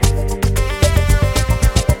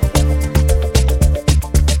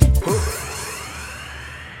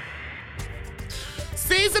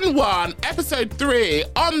Season 1, Episode 3,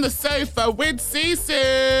 On the Sofa with Cecil.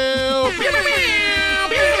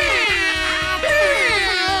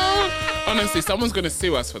 Honestly, someone's going to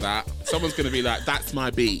sue us for that. Someone's going to be like, that's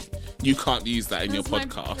my beat. You can't use that in your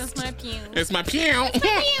podcast. That's my pew. It's my pew.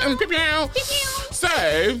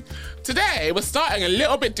 So, today we're starting a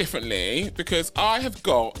little bit differently because I have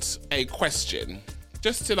got a question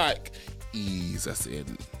just to ease us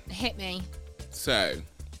in. Hit me. So,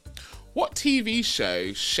 what TV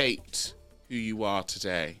show shaped who you are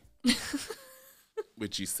today,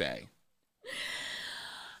 would you say?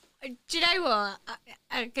 Do you know what?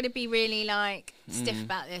 I'm going to be really stiff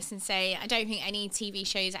about this and say I don't think any TV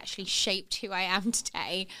shows actually shaped who I am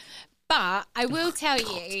today. But I will tell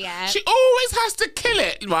you, yeah. She always has to kill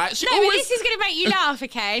it, right? But this is going to make you laugh,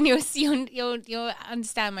 okay? And you'll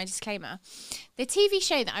understand my disclaimer. The TV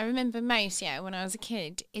show that I remember most, when I was a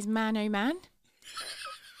kid, is Man Oh Man.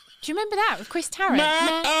 Do you remember that with Chris Tarrant?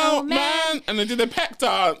 Man. And they did the peck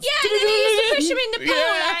dance. Yeah, and then he used to push him in the pool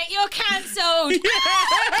you're cancelled.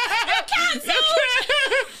 You're cancelled.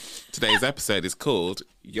 Today's episode is called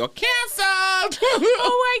You're Cancelled. Oh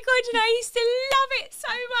my God, and I used to love it so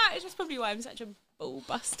much. That's probably why I'm such a ball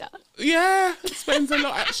buster. Yeah, it explains a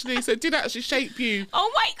lot actually. So it did actually shape you. Oh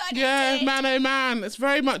my God, yeah, it did. Man oh man. It's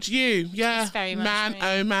very much you. Yeah. It's very much Man me.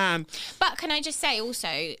 oh man. But can I just say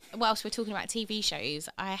also, whilst we're talking about TV shows,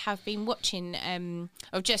 I have been watching,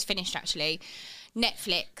 I've just finished actually,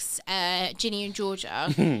 Netflix, Ginny and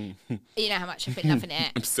Georgia. You know how much I've been loving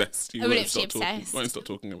it. Obsessed. I'm literally obsessed. Won't stop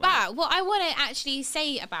talking about But what I want to actually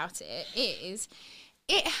say about it is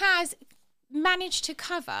it has managed to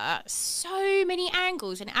cover so many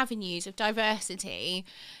angles and avenues of diversity.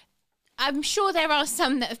 I'm sure there are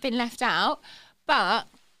some that have been left out, but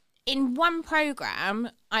in one programme,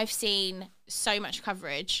 I've seen so much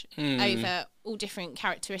coverage over all different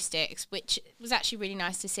characteristics, which was actually really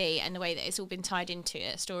nice to see, and the way that it's all been tied into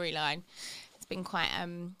a storyline. It's been quite,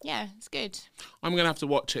 it's good. I'm gonna have to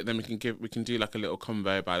watch it. Then we can do like a little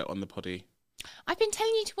convo about it on the poddy. I've been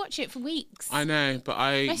telling you to watch it for weeks. I know, but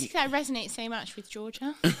Basically, I resonate so much with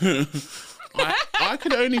Georgia. I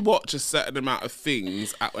can only watch a certain amount of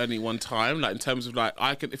things at any one time. Like in terms of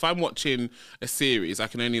if I'm watching a series, I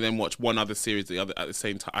can only then watch one other series at the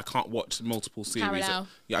same time. I can't watch multiple series. Parallel.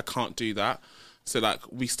 Yeah, I can't do that. So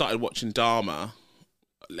we started watching Dharma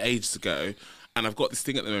ages ago, and I've got this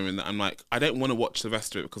thing at the moment that I'm like, I don't want to watch the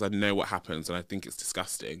rest of it because I know what happens and I think it's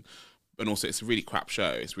disgusting. And also, it's a really crap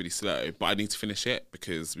show. It's really slow, but I need to finish it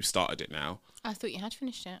because we started it now. I thought you had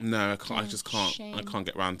finished it. No, I can't. Oh, I just can't. shame. I can't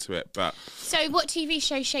get round to it. But So, what TV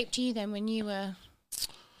show shaped you then when you were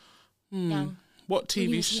young? what When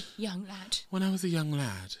you TV? was a young lad. When I was a young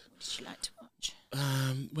lad, What did you like to watch?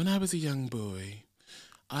 when I was a young boy,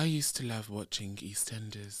 I used to love watching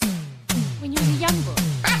EastEnders. When you were a young boy.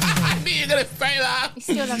 I knew you were gonna say that. He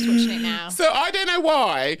still loves watching it now. So I don't know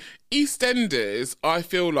why EastEnders, I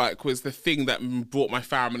feel like, was the thing that brought my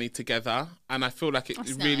family together, and I feel like it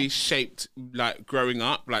That's really nice. shaped growing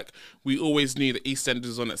up. We always knew that EastEnders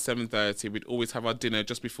was on at 7:30. We'd always have our dinner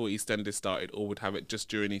just before EastEnders started, or we'd have it just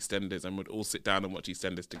during EastEnders, and we'd all sit down and watch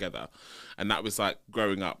EastEnders together. And that was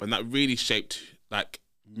growing up, and that really shaped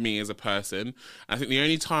me as a person. And I think the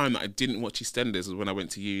only time that I didn't watch EastEnders was when I went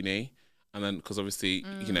to uni, and then because obviously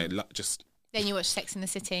just. Then you watched Sex and the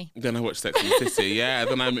City. Then I watched Sex and the City, yeah.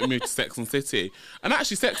 Then I moved to Sex and City. And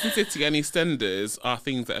actually, Sex and City and EastEnders are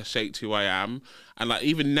things that have shaped who I am. And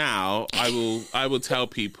even now, I will tell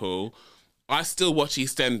people, I still watch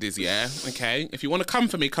EastEnders, yeah? Okay? If you want to come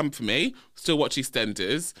for me. Still watch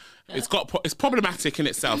EastEnders. It's problematic in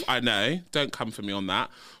itself, I know. Don't come for me on that.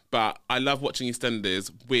 But I love watching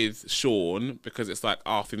EastEnders with Sean because it's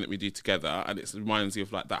our thing that we do together, and it reminds you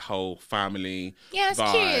of that whole family Yeah, it's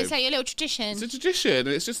vibe. cute. It's like your little tradition. It's a tradition, and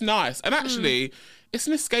it's just nice. And actually, it's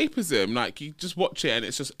an escapism. You just watch it, and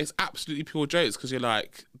it's absolutely pure jokes because you're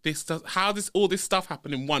like, all this stuff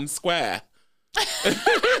happened in one square.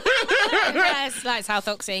 Yeah, it's like South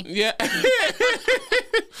Oxy. Yeah.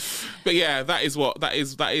 But yeah, that is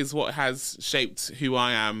what has shaped who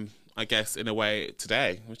I am, I guess, in a way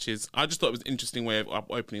today, which is, I just thought it was an interesting way of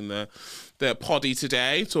opening the poddy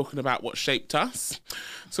today, talking about what shaped us.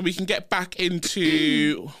 So we can get back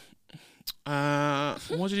into,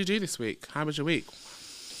 what did you do this week? How was your week?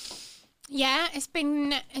 Yeah, it's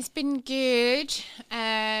been good.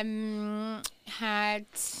 Had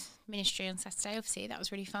ministry on Saturday, obviously. That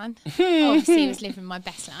was really fun. Obviously, I was living my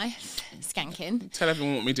best life, skanking. Tell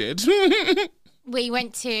everyone what we did. We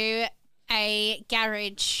went to a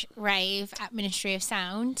garage rave at Ministry of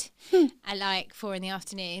Sound at like 4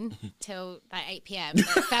 PM till like 8 PM. It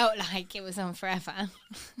felt like it was on forever.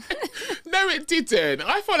 No, it didn't.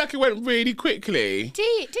 I felt like it went really quickly.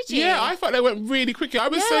 Did you? Yeah, I felt like it went really quickly. I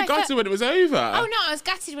was No, so I gutted when it was over. Oh no, I was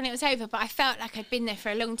gutted when it was over, but I felt like I'd been there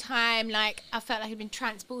for a long time. Like I felt like I'd been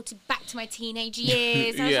transported back to my teenage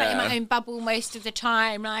years. I was like in my own bubble most of the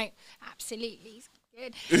time. Like absolutely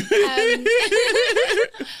good.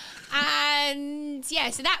 And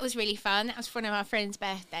yeah, so that was really fun. That was for one of our friends'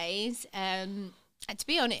 birthdays. And to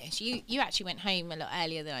be honest, you actually went home a lot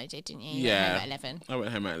earlier than I did, didn't you? You went home at 11. I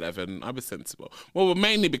went home at 11. I was sensible. Well,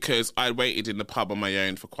 mainly because I waited in the pub on my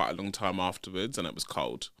own for quite a long time afterwards, and it was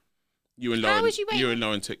cold. You and Lauren, How was you waiting? You and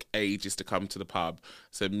Lauren took ages to come to the pub.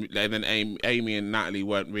 So and then Amy and Natalie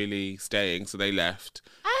weren't really staying, so they left.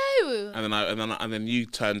 Oh. And then you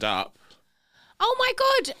turned up. Oh my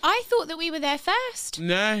God! I thought that we were there first.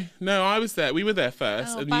 No, I was there. We were there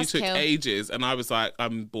first, and you took buzzkill. ages. And I was like,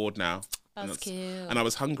 I'm bored now. Buzzkill. And I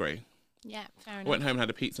was hungry. Yeah, fair I enough. went home and had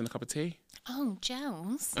a pizza and a cup of tea. Oh,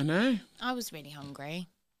 Gels. I know. I was really hungry.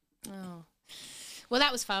 Oh. Well,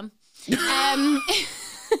 that was fun. That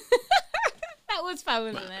was fun,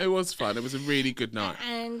 wasn't it? It was fun. It was a really good night.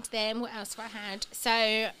 And then what else have I had? So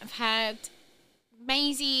I've had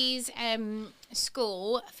Maisie's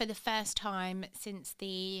school for the first time since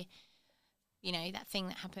the, that thing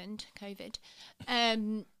that happened, COVID.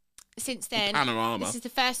 Since then, Panorama. This is the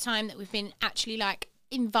first time that we've been actually like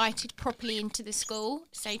invited properly into the school.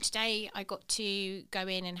 So today I got to go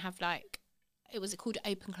in and have it was called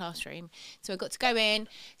open classroom. So I got to go in,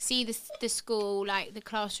 see the school, like the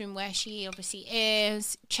classroom where she obviously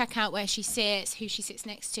is, check out where she sits, who she sits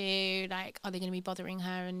next to, like are they going to be bothering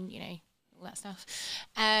her and, all that stuff.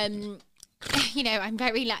 I'm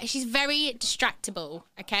very she's very distractible,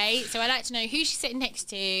 okay? So I like to know who she's sitting next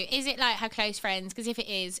to. Is it like her close friends? Because if it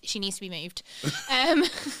is, she needs to be moved.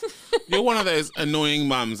 You're one of those annoying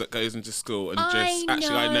mums that goes into school and I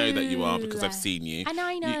know that you are because I've seen you. And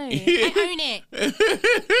I know. I own it.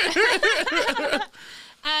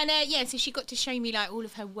 And so she got to show me like all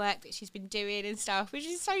of her work that she's been doing and stuff, which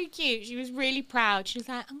is so cute. She was really proud. She was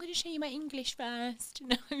like, I'm going to show you my English first.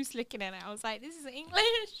 And I was looking at it. I was like, this is English.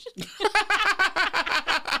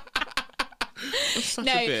 That's such a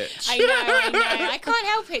bitch. I know. I can't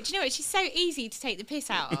help it. Do you know what? She's so easy to take the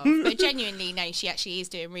piss out of. But genuinely, no, she actually is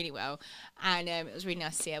doing really well. And it was really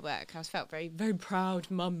nice to see her work. I felt very, very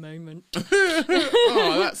proud mum moment.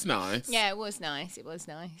 Oh, that's nice. Yeah, it was nice.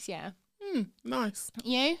 Yeah. Nice.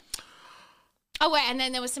 You? Oh, wait, and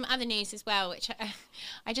then there was some other news as well, which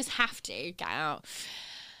I just have to get out.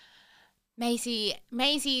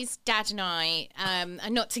 Maisie's dad and I are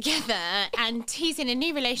not together, and he's in a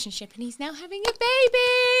new relationship, and he's now having a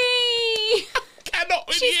baby. Cannot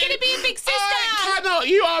with She's you. going to be a big sister. I cannot.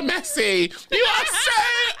 You are messy. You are so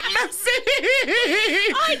messy.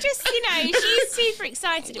 I just, she's super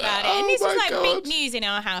excited about it. And this was big news in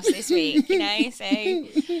our house this week, so,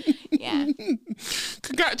 yeah.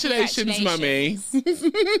 Congratulations, mummy.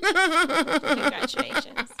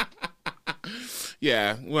 Congratulations.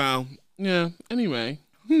 Yeah, well, yeah, anyway.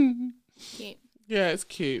 Cute. Yeah, it's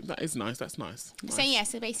cute. That is nice. That's nice. So, yeah,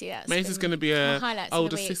 so basically that's Maisie's going to be a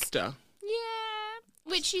older week. sister.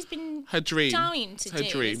 Yeah, which she's been her dream. dying to do,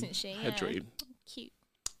 dream. isn't she? Her dream. Cute.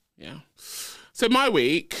 Yeah. So my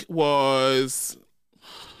week was, I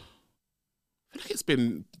feel like it's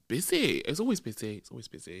been busy. It's always busy.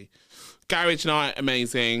 Garage night,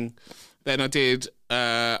 amazing. Then I did,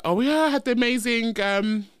 I had the amazing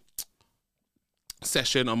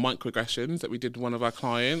session on microaggressions that we did with one of our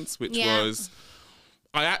clients, which was,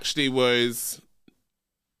 I actually was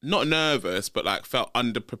not nervous, but felt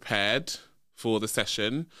underprepared for the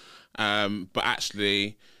session. But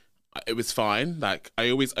actually it was fine. I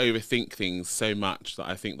always overthink things so much that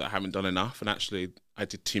I think that I haven't done enough. And actually I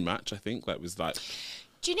did too much. I think that was Do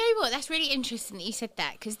you know what? That's really interesting that you said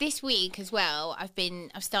that, because this week as well, I've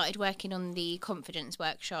started working on the confidence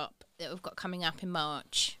workshop that we've got coming up in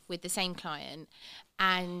March with the same client,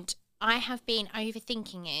 and I have been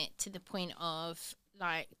overthinking it to the point of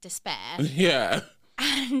despair. Yeah.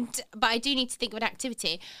 But I do need to think of an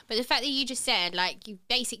activity. But the fact that you just said you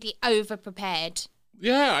basically over prepared.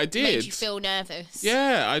 Yeah, I did. Made you feel nervous.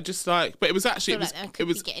 Yeah, I just but it was actually I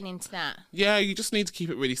was getting into that. Yeah, you just need to keep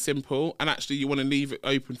it really simple, and actually you want to leave it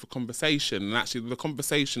open for conversation, and actually the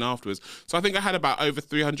conversation afterwards. So I think I had about over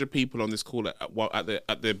 300 people on this call at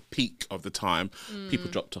the peak of the time. People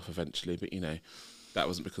dropped off eventually, but that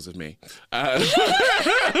wasn't because of me. I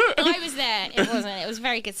was there. It wasn't. It was a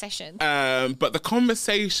very good session. But the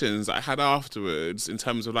conversations I had afterwards, in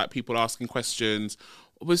terms of people asking questions,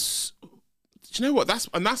 was do you know what? That's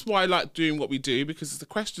why I like doing what we do, because it's the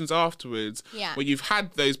questions afterwards where you've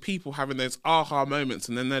had those people having those aha moments,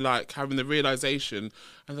 and then they're like having the realization,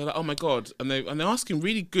 and they're like, oh my God, and they're asking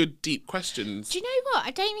really good, deep questions. Do you know what?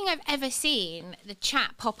 I don't think I've ever seen the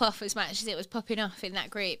chat pop off as much as it was popping off in that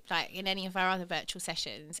group, like in any of our other virtual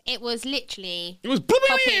sessions. It was literally It was popping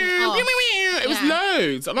off. it was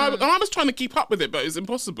loads, and I was trying to keep up with it, but it was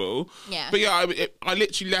impossible. Yeah. But yeah, I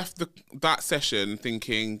literally left that session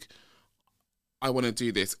thinking, I want to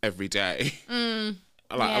do this every day. I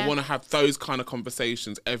want to have those kind of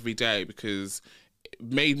conversations every day, because it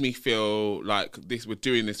made me feel like we're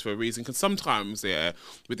doing this for a reason. Because sometimes,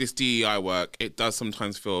 with this DEI work, it does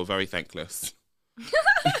sometimes feel very thankless.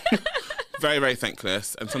 Very, very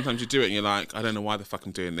thankless. And sometimes you do it and you're like, I don't know why the fuck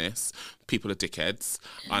I'm doing this. People are dickheads,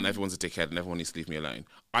 and everyone's a dickhead, and everyone needs to leave me alone.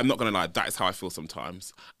 I'm not going to lie, that is how I feel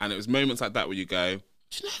sometimes. And it was moments like that where you go,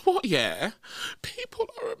 do you know what? Yeah, people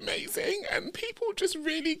are amazing, and people just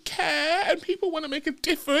really care, and people want to make a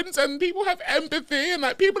difference, and people have empathy, and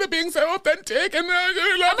like people are being so authentic, and I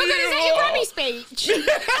love Oh my God, is that your Grammy speech?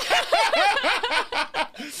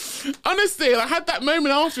 Honestly, I had that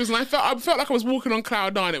moment afterwards, and I felt like I was walking on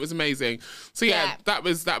cloud nine. It was amazing. So yeah. that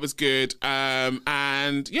was good.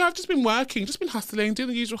 And yeah, I've just been working, just been hustling, doing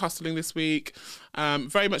the usual hustling this week.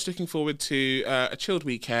 Very much looking forward to a chilled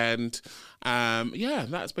weekend. Yeah,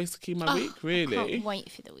 that's basically my week, really. I can't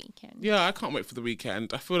wait for the weekend. Yeah, I can't wait for the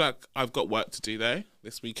weekend. I feel like I've got work to do, though,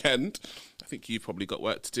 this weekend. I think you've probably got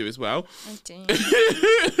work to do as well. I do. But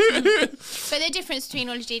the difference between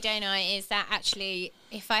Ology Day night is that actually,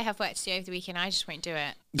 if I have work to do over the weekend, I just won't do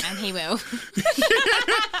it. And he will.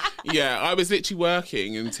 Yeah, I was literally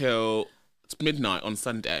working until midnight on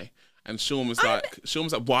Sunday. And Sean was like,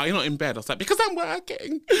 why are you not in bed? I was like, because I'm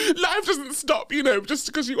working. Life doesn't stop, just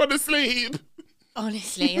because you want to sleep.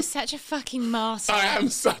 Honestly, you're such a fucking martyr. I am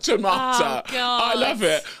such a martyr. Oh, God. I love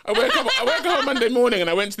it. I woke up on Monday morning, and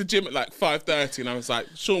I went to the gym at like 5:30, and I was like,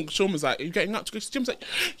 Sean was like, are you getting up to go to the gym? I was like,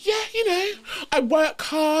 yeah, I work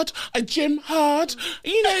hard, I gym hard,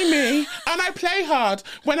 you know me, and I play hard.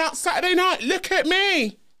 Went out Saturday night, look at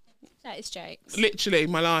me. That is jokes. Literally,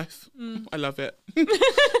 my life. I love it.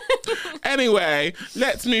 Anyway,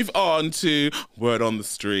 let's move on to Word on the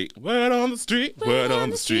Street. Word on the Street. Word on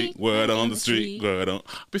the Street. Word on the Street. Word on.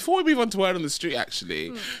 Before we move on to Word on the Street,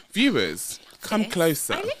 actually, viewers, come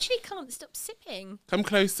closer. I literally can't stop sipping. Come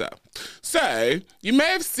closer. So, you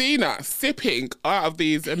may have seen us sipping out of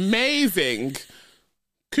these amazing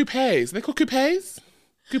coupes. Are they called coupes?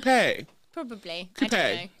 Coupe. Probably. Coupe. I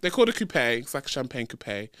don't know. They're called a coupe. It's like a champagne coupe.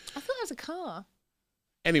 I thought that was a car.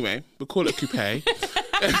 Anyway, we'll call it coupe.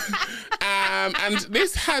 And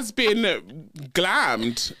this has been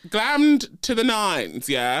glammed to the nines,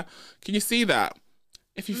 yeah? Can you see that?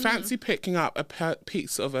 If you fancy picking up a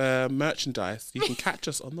piece of merchandise, you can catch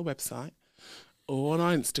us on the website or on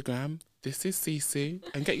our Instagram. This is Sisu,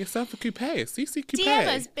 and get yourself a coupe. Sisu coupe. DM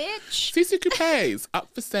us, bitch. Sisu coupes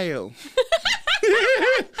up for sale.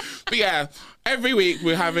 But yeah, every week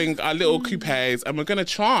we're having our little coupes, and we're going to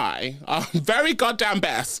try our very goddamn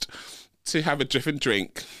best to have a different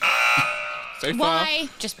drink. So far, Why?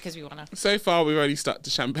 Just because we want to. So far, we've already stuck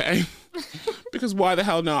to champagne. Because why the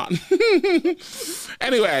hell not?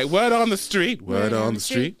 Anyway, word on the street. Word on the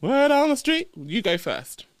street. Word on the street. You go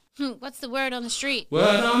first. What's the word on the street?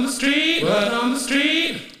 Word on the street. Word on the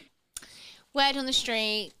street. Word on the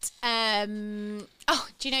street. Oh,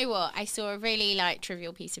 do you know what? I saw a really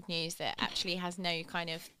trivial piece of news that actually has no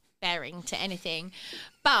kind of bearing to anything,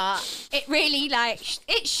 but it really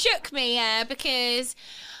it shook me because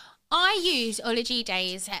I use Ology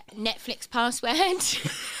Day's Netflix password,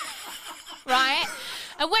 right?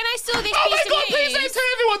 And when I saw this piece of news, please don't tell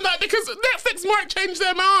everyone that, because Netflix might change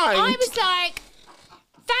their mind. I was like,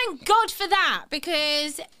 thank God for that,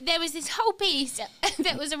 because there was this whole piece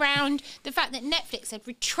that was around the fact that Netflix had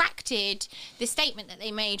retracted the statement that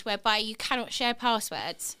they made whereby you cannot share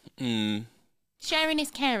passwords. Sharing is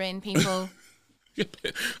caring, people.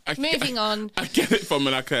 Moving on. I get it from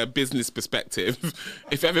a business perspective.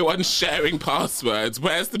 If everyone's sharing passwords,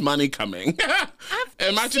 where's the money coming?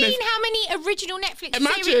 Imagine how many original Netflix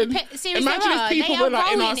series imagine there are. If people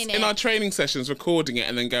were in our training sessions recording it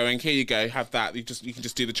and then going, here you go, have that. You can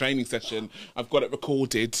just do the training session. I've got it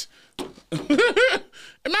recorded.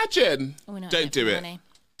 Imagine. Don't do it.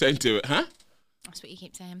 Don't do it, huh? That's what you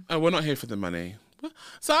keep saying. Oh, we're not here for the money.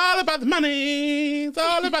 It's all about the money. It's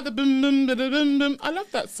all about the boom, boom, boom, boom, boom. I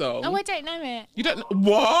love that song. Oh, I don't know it. You don't know?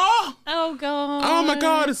 What? Oh, God. Oh, my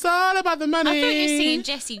God, it's all about the money. I thought you were singing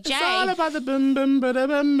Jessie J. It's all about the boom, boom, ba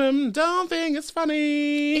boom, boom. Don't think it's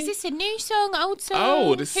funny. Is this a new song, old song?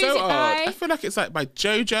 Old, it's Who's so it old. by? I feel like it's like by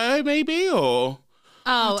JoJo, maybe, or...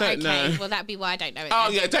 Oh, I don't know. Well, that'd be why I don't know it. Oh,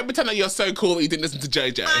 then. yeah, don't pretend that you're so cool that you didn't listen to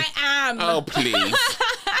JoJo. I am. Oh, please.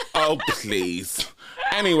 Oh, please.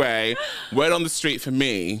 Anyway, word on the street for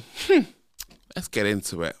me. Let's get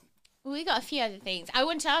into it. Well, we got a few other things. I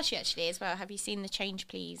want to ask you actually as well. Have you seen the Change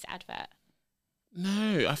Please advert?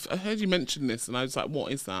 No, I heard you mention this and I was like,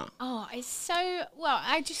 what is that? Oh, it's so... Well,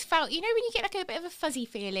 I just felt... You know when you get like a bit of a fuzzy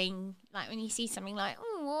feeling, like when you see something like,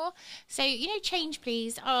 oh... So, you know, Change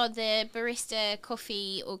Please are the barista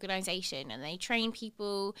coffee organisation, and they train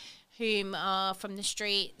people whom are from the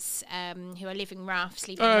streets, who are living rough,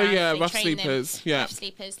 sleeping rough. Yeah, They rough train sleepers. them- Yeah. Rough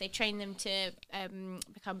sleepers. They train them to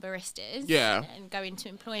become baristas. Yeah. And go into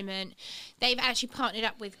employment. They've actually partnered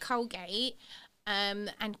up with Colgate,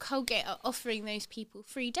 and Colgate are offering those people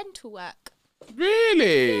free dental work.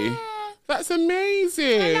 Really? Yeah. That's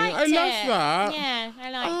amazing. I love that. Yeah,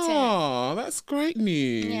 I liked Oh, that's great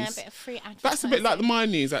news. it. Yeah, a bit of free advertising. That's a bit like my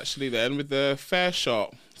news actually then with the Fair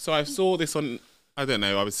Shot. So I saw this on, I don't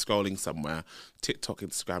know, I was scrolling somewhere, TikTok,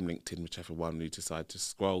 Instagram, LinkedIn, whichever one you decide to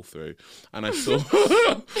scroll through. And I saw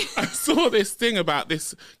I saw this thing about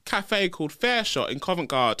this cafe called Fair Shot in Covent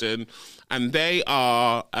Garden, and they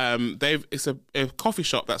are it's a coffee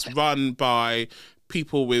shop that's run by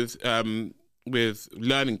people with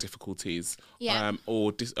learning difficulties, Yeah.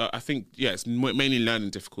 I think it's mainly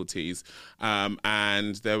learning difficulties,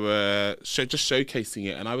 and they were just showcasing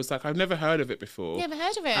it, and I was like, I've never heard of it before. Never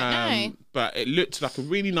heard of it, no. But it looked like a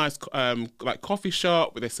really nice like coffee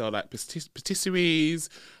shop where they sell like patisseries,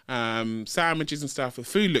 sandwiches and stuff. The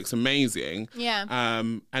food looks amazing. Yeah.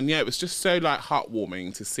 And yeah, it was just so like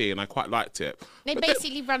heartwarming to see, and I quite liked it. They But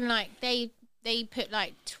basically run like they put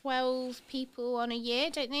like 12 people on a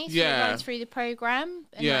year, don't they? So Yeah. they run through the programme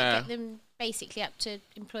and Yeah. like, get them basically up to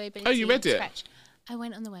employability. Oh, you read it? scratch. I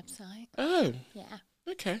went on the website. Oh, Yeah.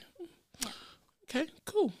 okay. Okay,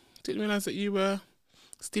 cool. Didn't realise that you were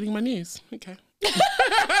stealing my news. Okay.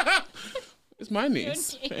 It's my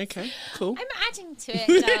news. news. Okay, cool. I'm adding to it,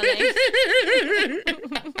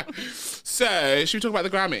 darling. So, should we talk about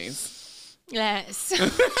the Grammys? Yes.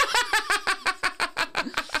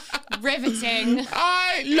 Riveting.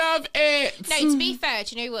 I love it. No, to be fair,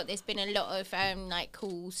 do you know what? There's been a lot of like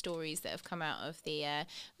cool stories that have come out of the.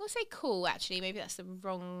 I'll say cool. Actually, maybe that's the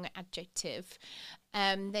wrong adjective.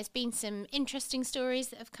 There's been some interesting stories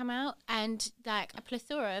that have come out, and like a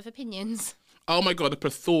plethora of opinions. Oh my God, a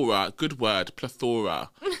plethora. Good word, plethora.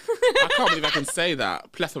 I can't believe I can say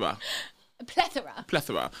that. Plethora. A plethora.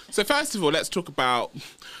 Plethora. So first of all, let's talk about...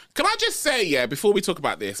 Can I just say, before we talk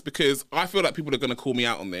about this, because I feel like people are going to call me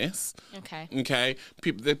out on this. Okay. Okay?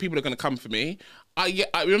 People are going to come for me. I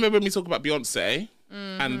remember when we talked about Beyonce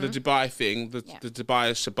and the Dubai thing, the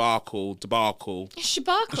Dubai debacle.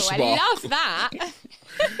 Shabarkle. I love that.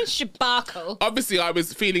 Shabarkle. Obviously, I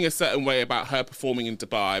was feeling a certain way about her performing in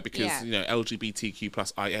Dubai because, Yeah. you know, LGBTQ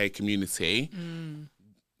plus IA community...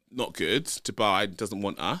 Not good. Dubai doesn't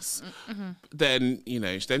want us. Then, you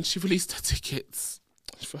know, then she released her tickets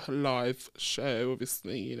for her live show,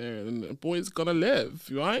 obviously, you know, and a boy's gotta live,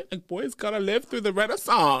 right? A boy's gotta live through the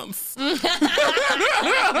Renaissance.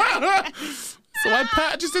 So I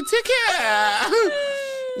purchased a ticket.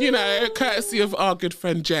 You know, courtesy of our good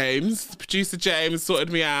friend James. Producer James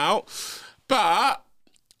sorted me out.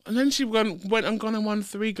 And then she went and gone and won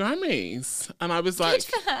 3 Grammys. And I was like,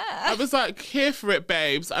 I was like, here for it,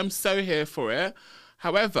 babes. I'm so here for it.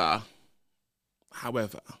 However,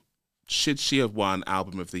 should she have won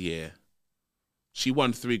Album of the Year? She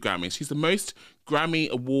won 3 Grammys. She's the most Grammy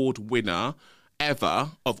Award winner ever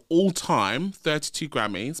of all time, 32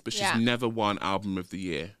 Grammys, but she's Yeah. never won Album of the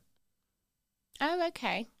Year. Oh,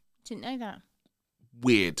 okay. Didn't know that.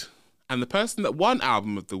 Weird. And the person that won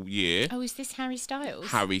Album of the Year, Oh, is this Harry Styles?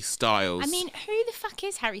 Harry Styles. I mean, who the fuck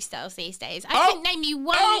is Harry Styles these days? I Oh, couldn't name you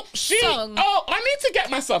one song. Oh, I need to get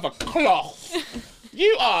myself a cloth.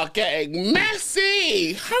 You are getting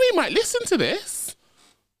messy. Harry might listen to this.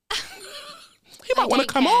 He might want to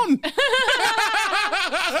come on.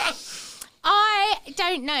 I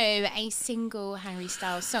don't know a single Harry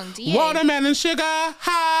Styles song. Do you? Watermelon sugar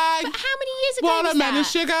high. But how many years ago was Watermelon that?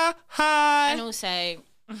 sugar high. And also,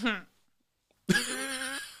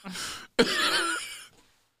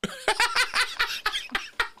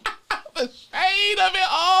 The shade of it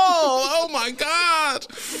all. Oh my God.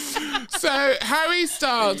 So Harry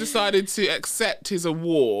Styles decided to accept his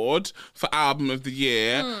award for Album of the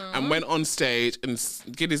Year and went on stage and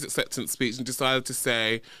did his acceptance speech and decided to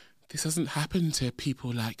say, this doesn't happen to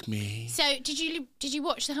people like me. So did you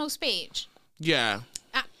watch the whole speech? Yeah.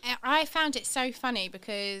 I found it so funny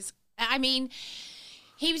because, I mean,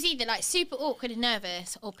 he was either like super awkward and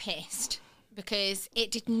nervous or pissed because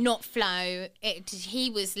it did not flow. He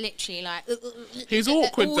was literally like... He was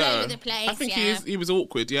awkward all though. over the place, I think he was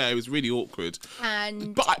awkward. Yeah, he was really awkward.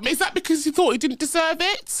 But is that because he thought he didn't deserve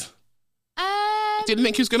it? Didn't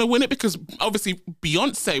think he was going to win it because obviously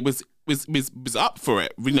Beyonce was up for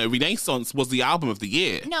it. You know, Renaissance was the album of the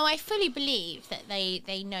year. No, I fully believe that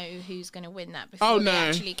they know who's going to win that before they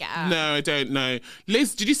actually get out. No, I don't know.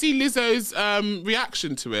 Liz, did you see Lizzo's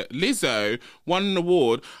reaction to it? Lizzo won an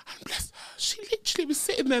award, and bless her, she literally was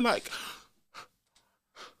sitting there like,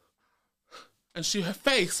 and her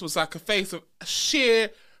face was like a face of sheer.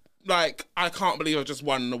 Like, I can't believe I've just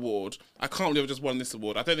won an award. I can't believe I've just won this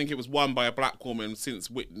award. I don't think it was won by a black woman since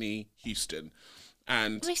Whitney Houston.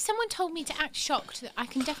 And well, if someone told me to act shocked, I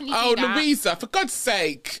can definitely do that. Oh, Louisa, for God's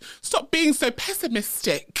sake, stop being so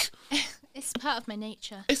pessimistic. It's part of my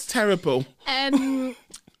nature. It's terrible.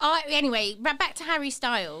 Anyway, back to Harry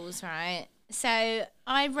Styles, right? So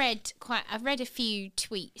I've read a few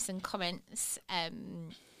tweets and comments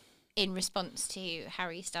in response to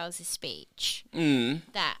Harry Styles' speech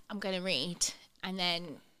that I'm going to read and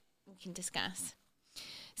then we can discuss.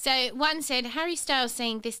 So one said, Harry Styles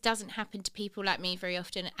saying this doesn't happen to people like me very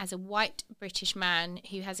often as a white British man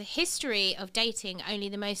who has a history of dating only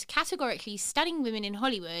the most categorically stunning women in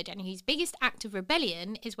Hollywood and whose biggest act of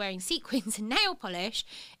rebellion is wearing sequins and nail polish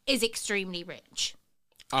is extremely rich.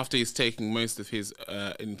 After he's taking most of his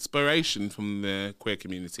inspiration from the queer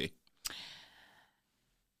community.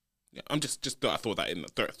 Yeah, I'm just I thought that in,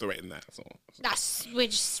 throw it in there. That's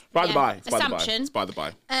which by the by. Assumption. It's by the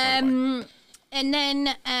by. And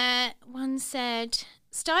then one said,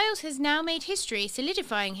 Styles has now made history,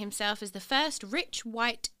 solidifying himself as the first rich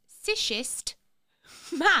white cisist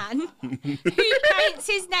man who paints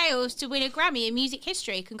his nails to win a Grammy in music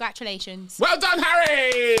history. Congratulations. Well done,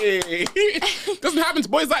 Harry. Doesn't happen to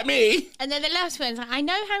boys like me. And then the last one's like, I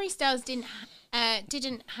know Harry Styles didn't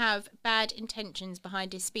have bad intentions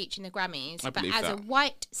behind his speech in the Grammys, but as a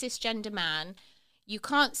white cisgender man, you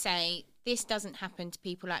can't say this doesn't happen to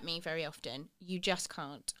people like me very often. You just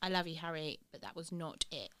can't. I love you, Harry, but that was not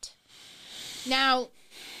it. Now,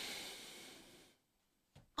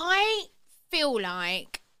 I feel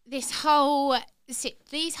like these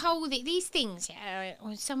things, yeah,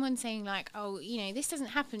 or someone saying like, oh, you know, this doesn't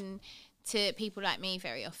happen to people like me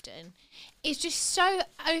very often, it's just so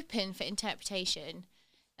open for interpretation.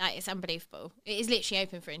 Like, it's unbelievable. It is literally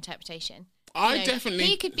open for interpretation.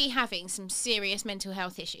 He could be having some serious mental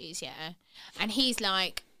health issues, yeah, and he's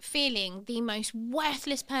like feeling the most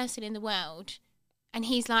worthless person in the world, and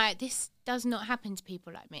he's like, this does not happen to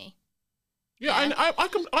people like me. Yeah.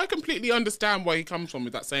 I completely understand where he comes from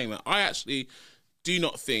with that saying. That I actually do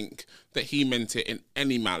not think that he meant it in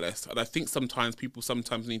any malice, and I think sometimes people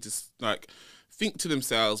need to like think to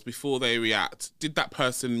themselves before they react. Did that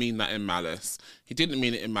person mean that in malice? He didn't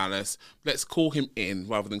mean it in malice. Let's call him in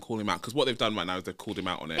rather than call him out, because what they've done right now is they've called him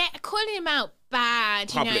out on it. They're calling him out bad,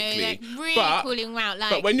 publicly, like really calling him out.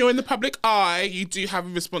 Like, but when you're in the public eye, you do have a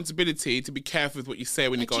responsibility to be careful with what you say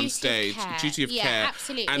when you go on stage. A duty of care,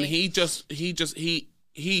 absolutely. And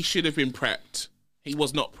he should have been prepped. He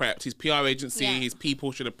was not prepped. His PR agency, his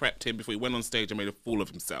people should have prepped him before he went on stage and made a fool of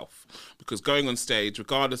himself. Because going on stage,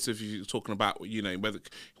 regardless of you talking about, you know, whether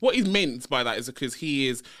what he meant by that is because he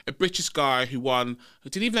is a British guy who won.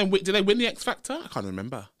 Did they win the X Factor? I can't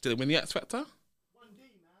remember. Did they win the X Factor?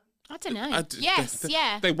 I don't know. Yes.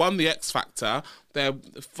 They won the X Factor. They're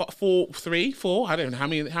four. I don't know how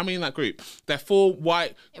many in that group. They're 4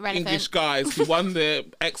 white English guys who won the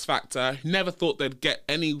X Factor. Never thought they'd get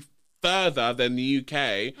any further than the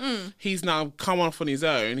UK. He's now come off on his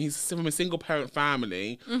own. He's from a single parent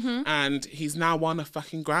family, and he's now won a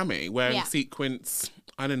fucking Grammy wearing sequins.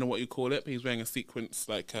 I don't know what you call it, but he's wearing a sequence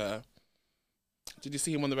like. Did you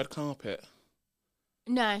see him on the red carpet?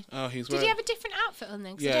 No. Oh, Did he have a different outfit on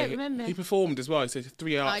then? Yeah, I don't remember. He performed as well. He said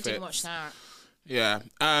 3 outfits. I didn't watch that. Yeah.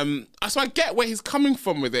 So I get where he's coming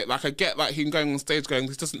from with it. Like, I get like him going on stage going,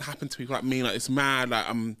 this doesn't happen to people like me. Like, it's mad. Like,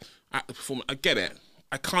 I'm at the performance. I get it.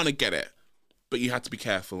 I kind of get it. But you had to be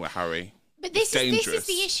careful with Harry. But this is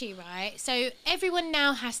the issue, right? So everyone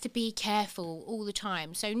now has to be careful all the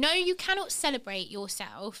time. So no, you cannot celebrate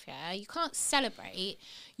yourself, yeah? You can't celebrate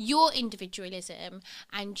your individualism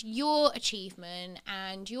and your achievement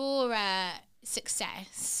and your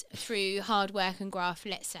success through hard work and graft,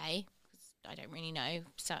 let's say. I don't really know.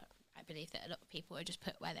 So I believe that a lot of people are just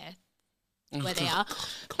put where they are.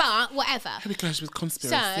 But whatever. Here we go with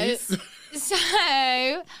conspiracies.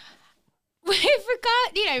 So with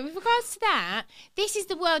regards to that, this is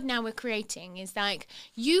the world now we're creating. Is like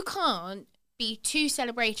you can't be too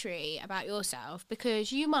celebratory about yourself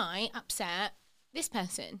because you might upset this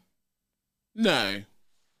person. No.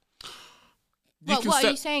 What are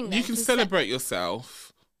you saying then? You can celebrate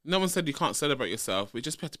yourself. No one said you can't celebrate yourself. We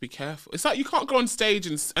just have to be careful. It's like you can't go on stage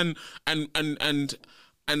and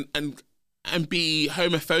be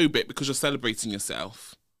homophobic because you're celebrating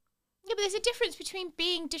yourself. Yeah, but there's a difference between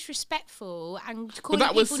being disrespectful and calling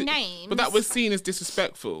people names. But that was seen as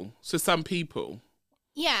disrespectful to some people.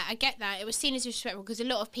 Yeah, I get that. It was seen as disrespectful because a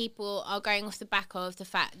lot of people are going off the back of the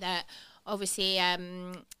fact that obviously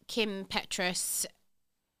Kim Petras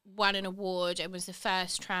won an award and was the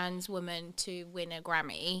first trans woman to win a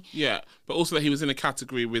Grammy. Yeah, but also that he was in a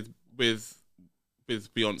category with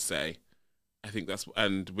Beyonce. I think that's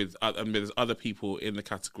with there's other people in the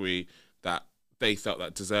category that they felt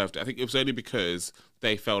that deserved it. I think it was only because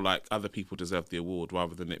they felt like other people deserved the award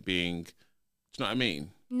rather than it being. Do you know what I mean?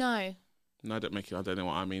 No. No, I don't know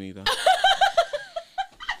what I mean either.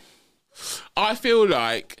 I feel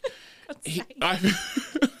like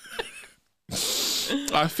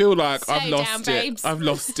I feel like I've lost it. I've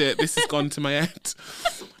lost it. This has gone to my head.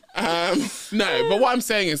 No, but what I'm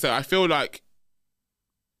saying is that I feel like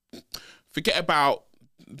forget about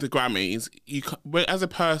the Grammys. As a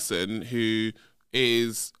person who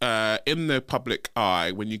is in the public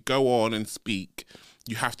eye, when you go on and speak,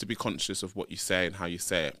 you have to be conscious of what you say and how you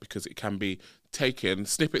say it, because it can be taken,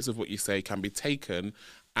 snippets of what you say can be taken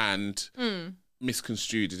and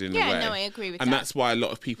misconstrued in a way. Yeah, no, I agree with that. And that's why a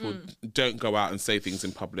lot of people don't go out and say things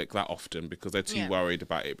in public that often, because they're too worried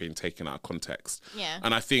about it being taken out of context. Yeah.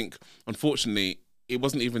 And I think, unfortunately, it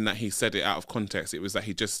wasn't even that he said it out of context, it was that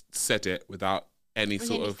he just said it without any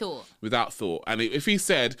sort of thought. Without thought. And if he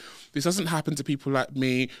said, this doesn't happen to people like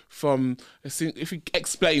me if he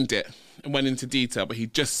explained it and went into detail, but he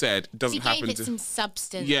just said it doesn't happen to... He gave it some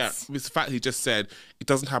substance. Yeah, with the fact he just said, it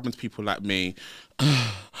doesn't happen to people like me.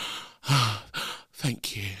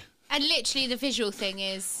 Thank you. And literally the visual thing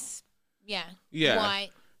is, white.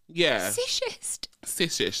 Yeah. Cishist.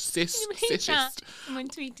 Cishist. Someone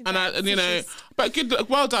tweeted And you know, but good,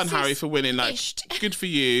 well done, Harry, for winning. Like, good for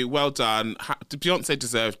you. Well done. Beyonce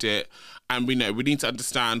deserved it. And we need to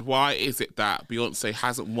understand, why is it that Beyonce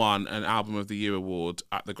hasn't won an Album of the Year award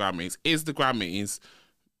at the Grammys? Is the Grammys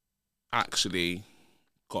actually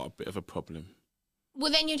got a bit of a problem?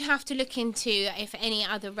 Well, then you'd have to look into if any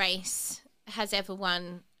other race has ever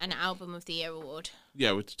won an Album of the Year award.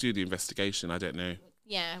 Yeah, we'll do the investigation. I don't know.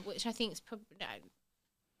 Yeah, which I think is probably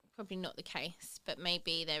not the case, but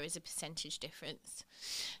maybe there is a percentage difference.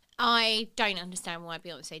 I don't understand why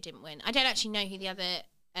Beyonce didn't win. I don't actually know who the other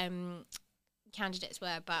candidates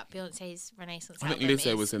were, but Beyonce's Renaissance album, I think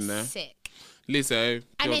Lizzo was in there. Sick. Lizzo, Beyonce.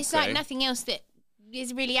 And it's like nothing else that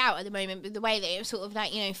is really out at the moment, but the way that it sort of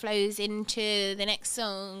like, flows into the next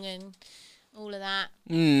song and all of that.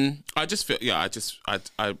 I just feel, I just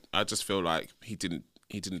feel like he didn't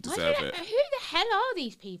deserve it. Who the hell are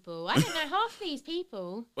these people? I don't know half these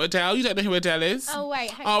people. Adele, you don't know who Adele is? Oh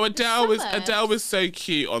wait. Adele was so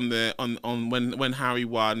cute on when Harry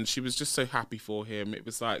won. She was just so happy for him. It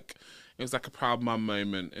was like a proud mum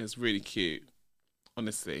moment. It was really cute.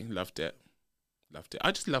 Honestly, loved it.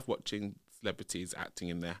 I just love watching celebrities acting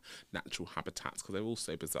in their natural habitats because they're all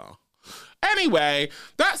so bizarre. Anyway,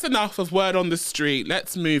 that's enough of word on the street.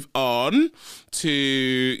 Let's move on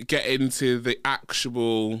to get into the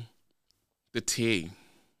tea.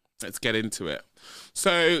 Let's get into it.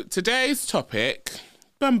 So today's topic,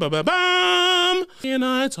 topic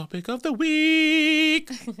of the week,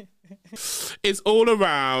 is all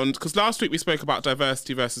around, because last week we spoke about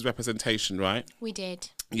diversity versus representation, right? We did.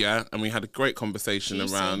 Yeah, and we had a great conversation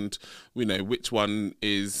around, which one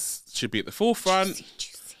should be at the forefront.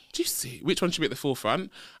 Juicy. Which one should be at the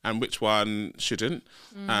forefront and which one shouldn't.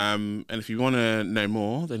 And if you want to know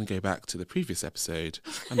more, then go back to the previous episode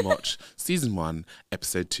and watch season 1,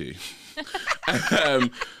 episode 2.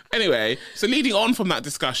 Anyway, so leading on from that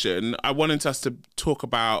discussion, I wanted us to talk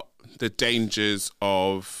about the dangers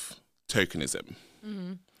of tokenism.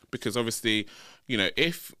 Because obviously,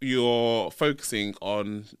 if you're focusing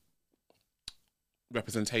on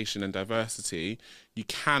representation and diversity, you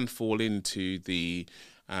can fall into the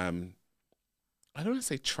I don't want to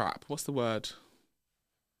say trap. What's the word?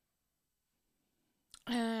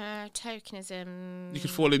 Tokenism. You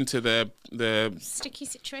could fall into the sticky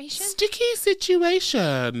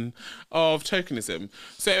situation of tokenism.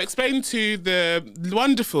 So explain to the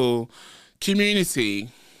wonderful community,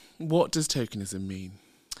 what does tokenism mean?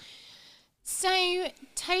 So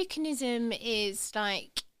tokenism is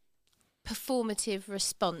like performative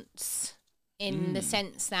response in the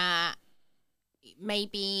sense that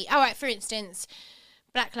maybe, all right, for instance,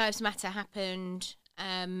 Black Lives Matter happened,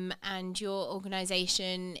 and your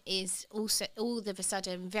organisation is also all of a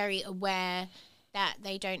sudden very aware that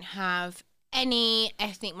they don't have any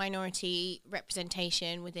ethnic minority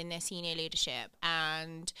representation within their senior leadership,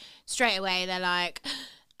 and straight away they're like,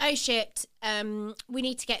 oh shit, we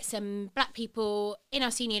need to get some black people in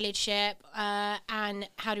our senior leadership, and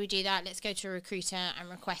how do we do that? Let's go to a recruiter and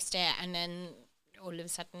request it, and then all of a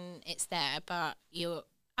sudden it's there, but you're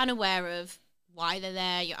unaware of why they're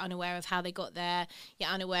there, you're unaware of how they got there, you're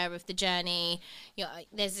unaware of the journey,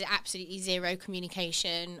 there's absolutely zero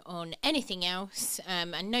communication on anything else,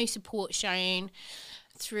 and no support shown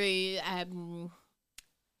through, I don't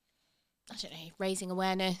know, raising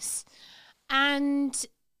awareness. And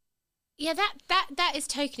yeah, that is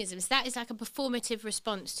tokenism. So that is like a performative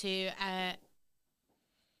response to,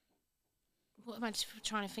 what am I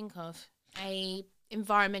trying to think of? A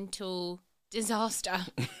environmental disaster.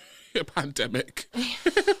 A pandemic.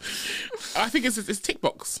 I think it's tick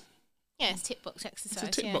box. Yeah, it's tick box exercise.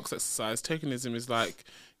 It's a tick box exercise. Tokenism is like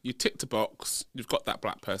you tick the box, you've got that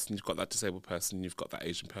black person, you've got that disabled person, you've got that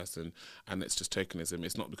Asian person, and it's just tokenism.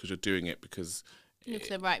 It's not because you're doing it because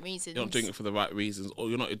for the right reasons. You're not doing it for the right reasons, or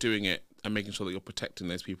you're not doing it and making sure that you're protecting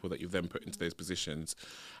those people that you've then put into those positions.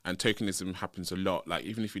 And tokenism happens a lot. Like,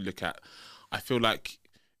 even if you look at, I feel like,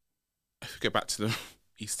 if we go back to the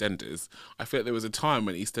EastEnders, I feel like there was a time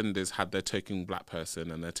when EastEnders had their token black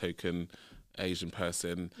person and their token Asian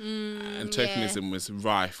person, and tokenism was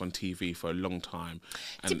rife on TV for a long time.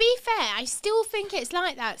 And to be fair, I still think it's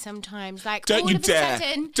like that sometimes. Like, don't all you of dare! A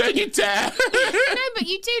sudden, don't you dare! No, but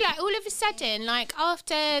you do. Like, all of a sudden, like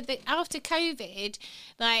after COVID,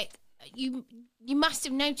 like you must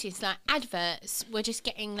have noticed, like adverts were just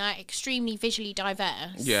getting like extremely visually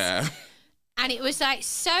diverse. Yeah. And it was like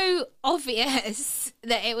so obvious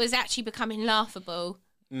that it was actually becoming laughable.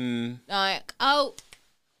 Like, oh,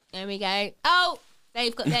 there we go. Oh,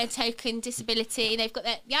 they've got their token disability. They've got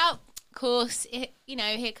their, yeah, of course,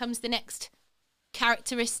 here comes the next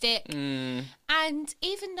characteristic. And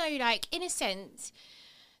even though, like, in a sense,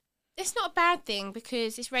 it's not a bad thing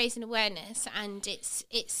because it's raising awareness and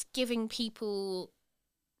it's giving people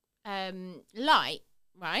light,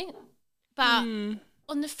 right? But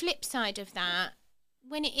on the flip side of that,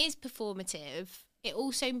 when it is performative, it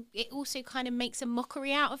also kind of makes a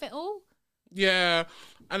mockery out of it all. Yeah,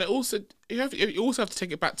 and you also have to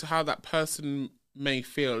take it back to how that person may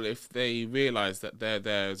feel if they realise that they're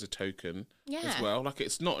there as a token as well. Like,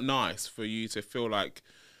 it's not nice for you to feel like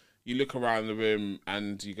you look around the room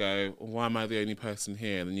and you go, oh, why am I the only person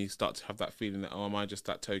here? And then you start to have that feeling that, oh, am I just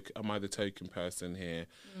that token? Am I the token person here?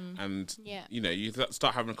 And, you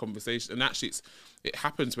start having a conversation. And actually, it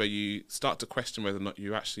happens where you start to question whether or not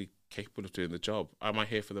you're actually capable of doing the job. Am I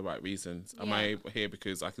here for the right reasons? Am I here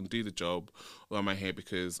because I can do the job? Or am I here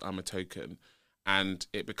because I'm a token? And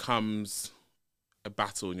it becomes a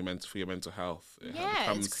battle in for your mental health. It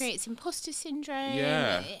creates imposter syndrome.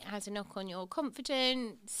 Yeah. It has a knock on your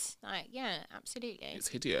confidence. Like, yeah, absolutely. It's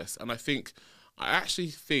hideous. And I actually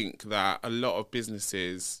think that a lot of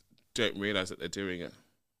businesses don't realise that they're doing it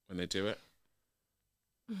when they do it.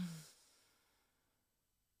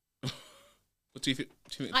 What do you think?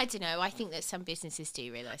 I don't know. I think that some businesses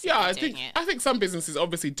do realise. Yeah, I think some businesses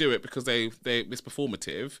obviously do it because it's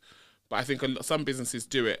performative, but I think some businesses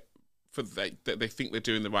do it that they think they're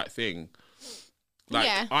doing the right thing. Like,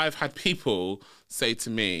 I've had people say to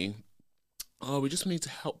me, "Oh, we just need to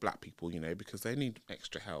help black people, because they need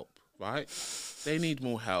extra help, right? They need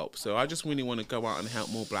more help. So I just really want to go out and help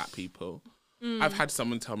more black people." I've had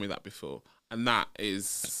someone tell me that before, and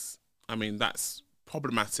that's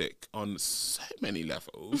problematic on so many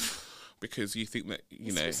levels because you think that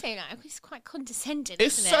it's quite condescending.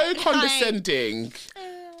 It's isn't so it? condescending.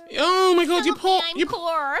 Oh my God, you poor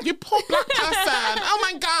black person. Oh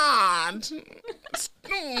my God.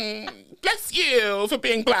 Bless you for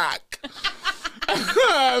being black.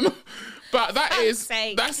 But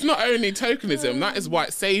that's not only tokenism, that is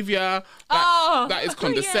white saviour. That is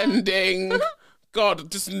condescending.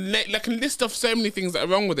 God, just I can list off so many things that are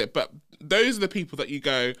wrong with it. But those are the people that you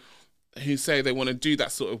go, who say they want to do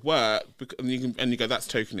that sort of work, and you go, that's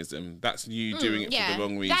tokenism. That's you doing it for the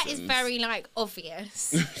wrong reasons. That is very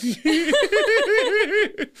obvious.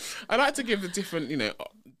 I like to give the different,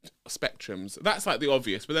 spectrums. That's like the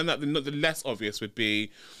obvious, but then the less obvious would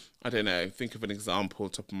be, I don't know. Think of an example.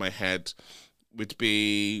 Top of my head would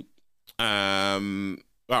be, we're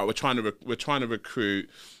trying to recruit.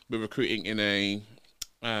 We're recruiting in a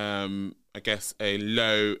I guess, a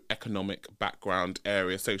low economic background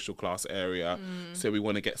area, social class area. So we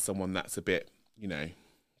want to get someone that's a bit,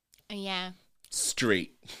 Yeah.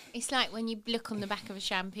 street. It's like when you look on the back of a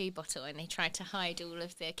shampoo bottle and they try to hide all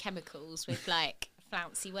of the chemicals with like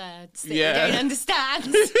flouncy words that you don't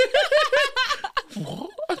understand. What?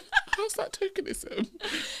 How's that tokenism?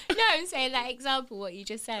 No, I'm saying that example, what you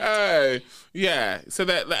just said. Oh, yeah. So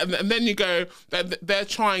and then you go, they're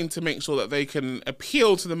trying to make sure that they can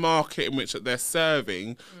appeal to the market in which that they're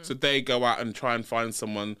serving. So they go out and try and find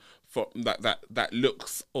someone for that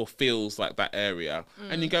looks or feels like that area.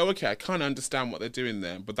 And you go, okay, I kind of understand what they're doing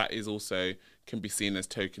there, but that is also can be seen as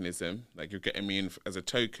tokenism. Like, you're getting me in as a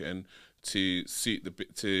token to suit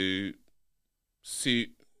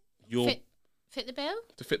your Fit the bill?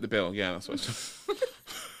 to fit the bill. Yeah, that's what it's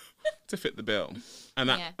to fit the bill, and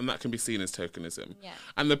that can be seen as tokenism. Yeah.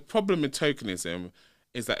 And the problem with tokenism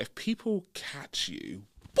is that if people catch you,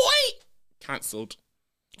 boy, cancelled,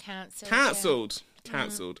 and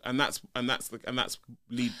that's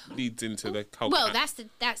leads into the whole. Well, that's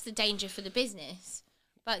the danger for the business,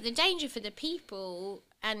 but the danger for the people,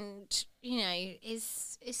 and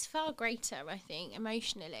is far greater, I think,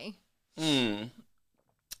 emotionally.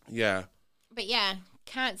 Yeah. But yeah,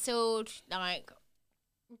 cancelled, like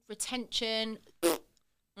retention.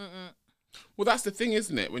 Well, that's the thing,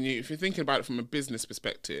 isn't it? If you're thinking about it from a business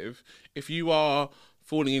perspective, if you are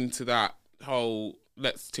falling into that whole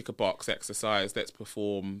let's tick a box exercise, let's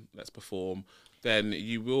perform, then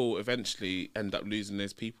you will eventually end up losing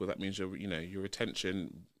those people. That means your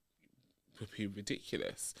retention would be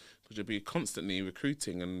ridiculous, because you'll be constantly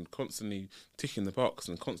recruiting and constantly ticking the box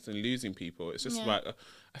and constantly losing people. It's just like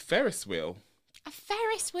a Ferris wheel. A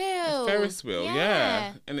Ferris wheel.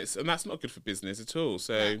 Yeah. And that's not good for business at all.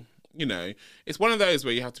 So, it's one of those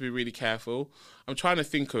where you have to be really careful. I'm trying to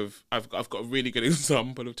think of, I've got a really good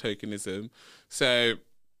example of tokenism. So,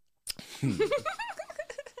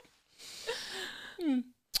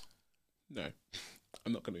 no,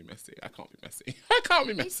 I'm not going to be messy. I can't be messy. Are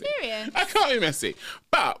you serious? I can't be messy.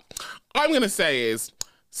 But what I'm going to say is,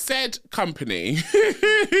 said company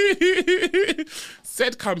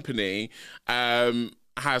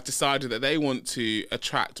have decided that they want to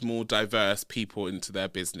attract more diverse people into their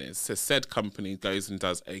business. So said company goes and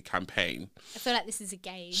does a campaign. I feel like this is a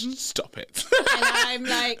game. Stop it. And I'm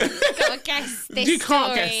like, gotta guess this You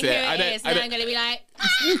can't story, guess it. who it is, and I'm going to be like,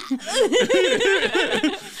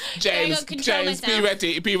 James,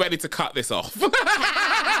 be ready to cut this off.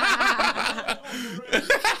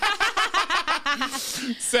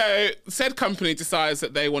 So said company decides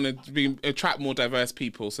that they want to attract more diverse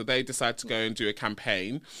people, so they decide to go and do a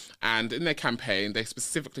campaign. And in their campaign, they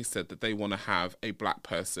specifically said that they want to have a black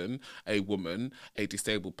person, a woman, a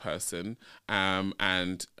disabled person,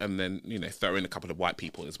 and then throw in a couple of white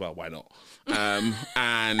people as well. Why not?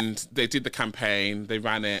 And they did the campaign, they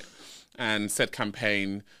ran it, and said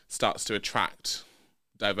campaign starts to attract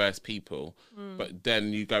diverse people. But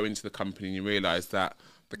then you go into the company and you realise that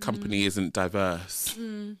the company isn't diverse.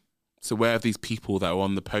 So where have these people that are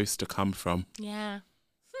on the poster come from? yeah,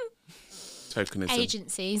 Tokenism.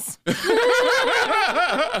 agencies.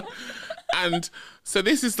 And so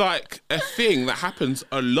this is like a thing that happens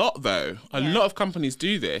a lot, though. A lot of companies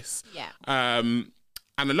do this. Yeah. And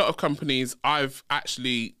a lot of companies I've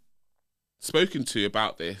actually spoken to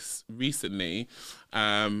about this recently,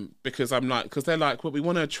 because they're like, well, we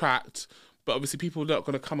want to attract, but obviously people are not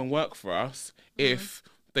going to come and work for us if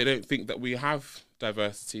they don't think that we have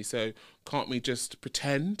diversity. So can't we just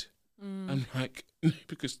pretend? I'm like, no,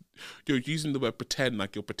 because you're using the word pretend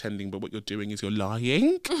like you're pretending, but what you're doing is you're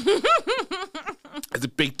lying. There's a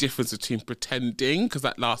big difference between pretending, because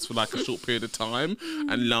that lasts for like a short period of time,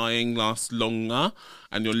 and lying lasts longer,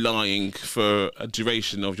 and you're lying for a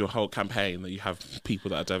duration of your whole campaign that you have people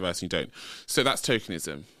that are diverse and you don't. So that's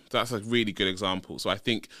tokenism. That's a really good example. So I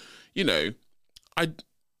think, I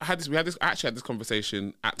actually had this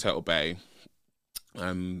conversation at Turtle Bay.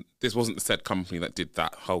 This wasn't the said company that did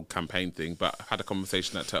that whole campaign thing, but I had a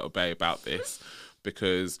conversation at Turtle Bay about this,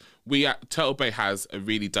 because Turtle Bay has a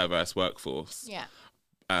really diverse workforce. Yeah.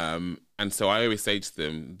 And so I always say to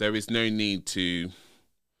them, there is no need to,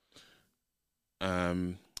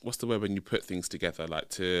 what's the word when you put things together, like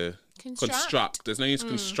to construct. There's no need to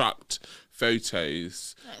construct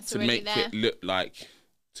photos to make it look like,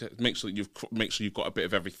 to make sure that you've got a bit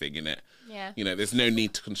of everything in it. Yeah. There's no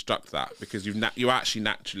need to construct that, because you're actually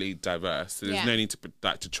naturally diverse. So there's no need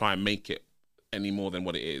to try and make it any more than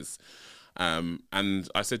what it is. And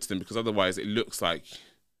I said to them, because otherwise it looks like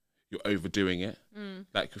you're overdoing it.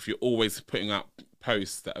 Like if you're always putting up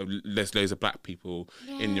posts that there's loads of black people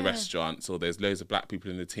in your Yeah. restaurants, or there's loads of black people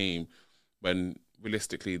in the team, when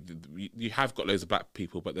realistically you have got loads of black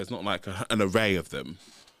people, but there's not like an array of them.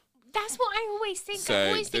 That's what I always think. I So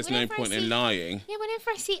always think there's no whenever I point in see- lying. Yeah,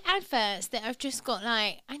 whenever I see adverts that have just got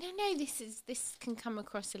like, I don't know, this can come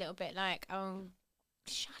across a little bit like, oh,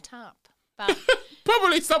 shut up. But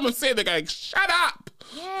Probably someone sitting there going, "Shut up."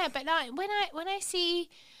 yeah, but like when I see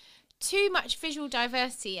too much visual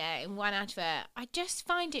diversity in one advert, I just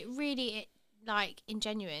find it really like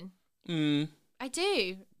ingenuine. Mm. I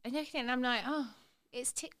do. I look at it and I'm like, oh,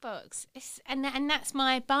 it's tick box. And that's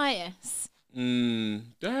my bias.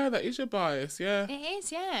 Yeah, that is your bias. Yeah. It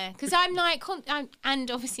is, yeah. Because I'm like,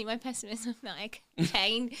 and obviously my pessimism, like,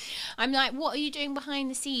 okay. I'm like, what are you doing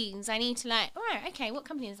behind the scenes? I need to like, all right, okay, what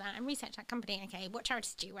company is that? And research that company. Okay, what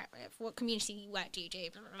charities do you work with? What community work do you do?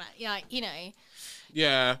 Blah, blah, blah. Yeah, like, you know.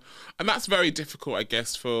 Yeah, and that's very difficult, I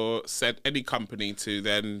guess, for any company to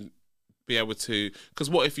then be able to. Because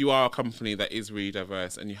what if you are a company that is really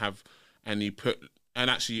diverse and you put. And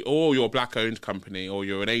actually, or you're a black-owned company, or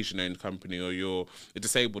you're an Asian-owned company, or you're a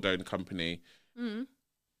disabled-owned company, and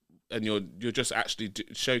you're just actually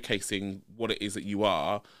showcasing what it is that you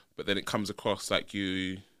are, but then it comes across like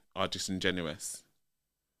you are disingenuous.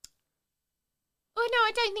 Well, no,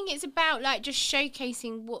 I don't think it's about like just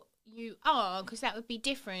showcasing what you are, because that would be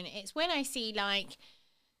different. It's when I see like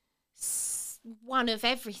one of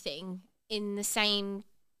everything in the same.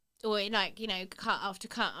 Or like, you know, cut after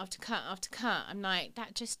cut after cut after cut. I'm like,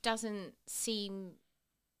 that just doesn't seem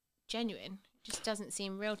genuine. It just doesn't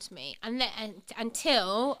seem real to me.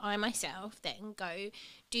 Until I myself then go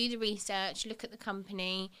do the research, look at the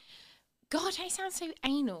company. God, I sound so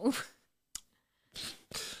anal.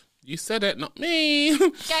 You said it, not me. Go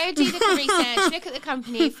do the research, look at the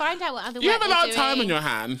company, find out what other You work have a they're lot of time doing, on your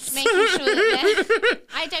hands. making sure that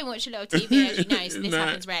I don't watch a lot of TV, as you know, so this No.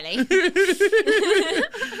 happens rarely. But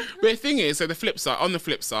the thing is, so on the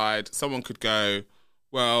flip side, someone could go,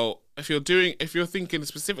 well, if you're thinking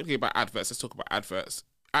specifically about adverts, let's talk about adverts.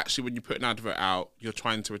 Actually, when you put an advert out, you're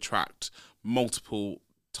trying to attract multiple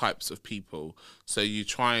types of people. So you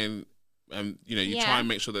try and try and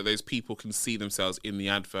make sure that those people can see themselves in the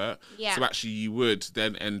advert. Yeah. So actually, you would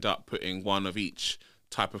then end up putting one of each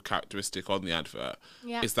type of characteristic on the advert.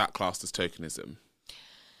 Yeah. Is that classed as tokenism?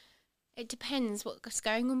 It depends what's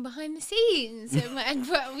going on behind the scenes. And,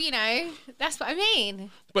 well, you know, that's what I mean.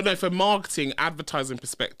 But no, for marketing, advertising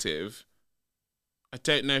perspective, I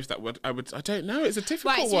don't know if that would. I don't know. It's a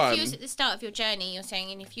difficult Right, so one. if you was at the start of your journey, you're saying,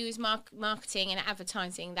 and if you was marketing and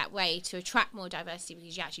advertising that way to attract more diversity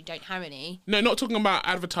because you actually don't have any. No, not talking about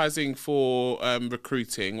advertising for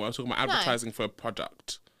recruiting. Well, I'm talking about advertising for a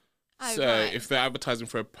product. Oh, So right. if they're advertising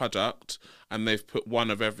for a product and they've put one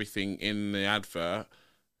of everything in the advert,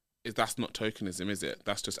 that's not tokenism, is it?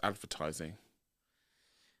 That's just advertising.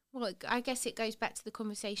 Well, I guess it goes back to the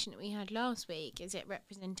conversation that we had last week. Is it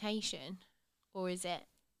representation or is it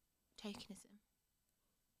tokenism?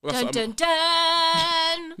 Well, Dun, what dun,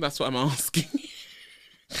 dun! that's what I'm asking.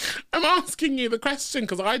 I'm asking you the question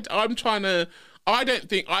because I'm trying to. I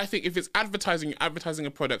think if it's advertising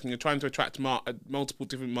a product and you're trying to attract multiple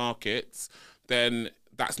different markets, then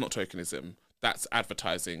that's not tokenism. That's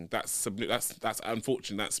advertising. That's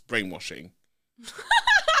unfortunate. That's brainwashing.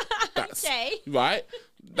 That's Okay. right.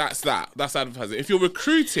 That's advertising. If you're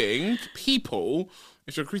recruiting people,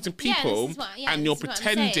 this is what- and this you're is what I'm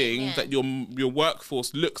pretending saying, yeah. that your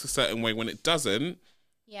workforce looks a certain way when it doesn't,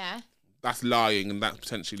 Yeah. that's lying, and that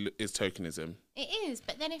potentially is tokenism. It is,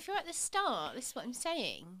 but then if you're at the start, this is what I'm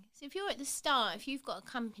saying. So if you're at the start, if you've got a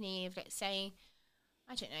company of, let's say,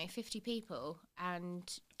 I don't know, 50 people,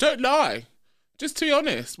 and Don't lie. Just to be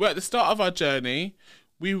honest, we're at the start of our journey.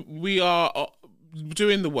 We are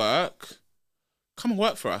doing the work. Come and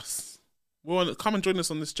work for us. Come and join us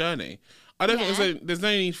on this journey. I don't think there's no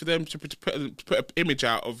need for them to put an image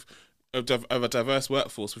out of a diverse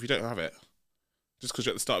workforce if you don't have it. Just because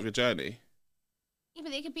you're at the start of your journey. yeah,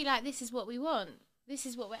 but it could be like, this is what we want. This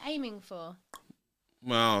is what we're aiming for.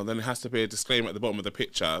 Well, then it has to be a disclaimer at the bottom of the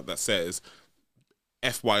picture that says,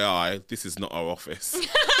 FYI, this is not our office.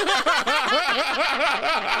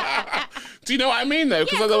 Do you know what I mean, though?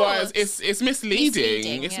 Because Yeah, of otherwise course. it's misleading.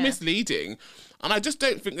 Misleading, It's yeah. misleading. And I just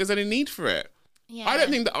don't think there's any need for it. Yeah. I don't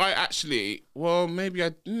think that I actually, well, maybe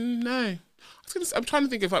no. I'm trying to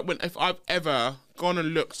think if I've ever gone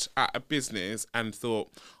and looked at a business and thought,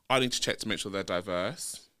 I need to check to make sure they're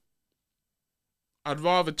diverse. I'd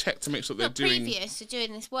rather check to make sure they're Not doing. previous to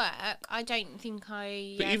doing this work, I don't think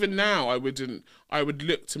I. But even now, I would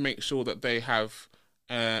look to make sure that they have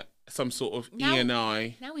some sort of Now-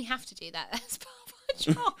 E&I. Now we have to do that. That's part of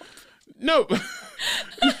our job. No,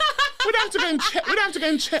 don't have to go and check. We don't have to go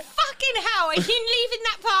and check. Fucking hell! Are you leaving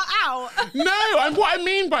that part out? No, and what I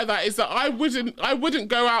mean by that is that I wouldn't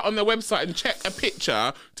go out on their website and check a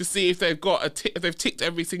picture to see if they've got if they've ticked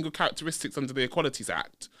every single characteristics under the Equalities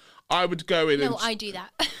Act. I would go in and... No, I do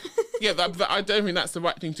that. Yeah, I don't think that's the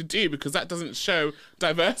right thing to do because that doesn't show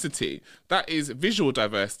diversity. That is visual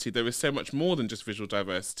diversity. There is so much more than just visual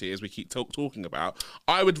diversity, as we keep talking about.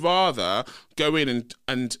 I would rather go in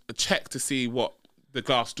and check to see what the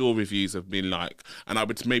Glassdoor reviews have been like, and I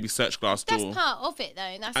would maybe search Glassdoor. That's part of it,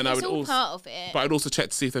 though. That's all part of it. But I'd also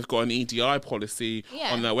check to see if they've got an EDI policy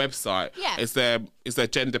on their website. Yeah. Is there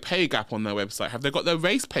gender pay gap on their website? Have they got their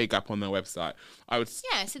race pay gap on their website?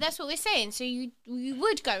 Yeah, so that's what we're saying. So you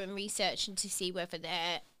would go and research and to see whether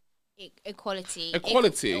they're equality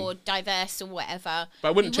or diverse or whatever. But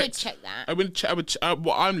I wouldn't check that. I wouldn't.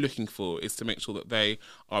 What I'm looking for is to make sure that they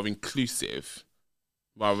are inclusive,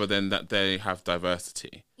 rather than that they have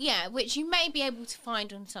diversity. Yeah, which you may be able to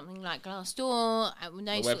find on something like Glassdoor and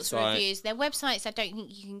those sorts of reviews. Their websites, I don't think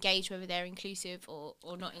you can gauge whether they're inclusive or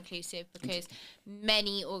not inclusive, because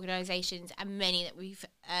many organisations and many that we've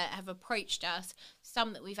have approached us,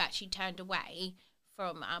 some that we've actually turned away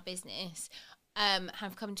from our business,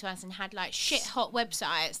 have come to us and had like shit hot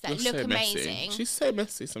websites that look amazing. She's so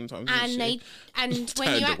messy sometimes. And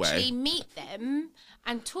when you actually meet them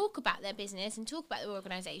and talk about their business and talk about their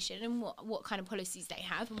organisation and what kind of policies they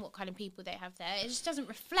have and what kind of people they have there, it just doesn't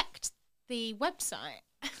reflect the website.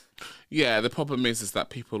 Yeah, the problem is that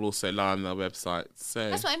people also lie on their websites. So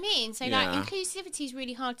that's what I mean. So like inclusivity is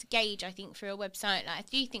really hard to gauge, I think, through a website. Like I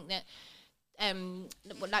do think that,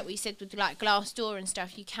 like we said with like Glassdoor and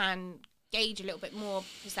stuff, you can gauge a little bit more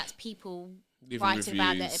because that's people writing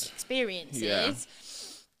about their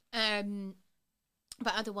experiences. Yeah.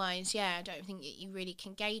 But otherwise, I don't think you really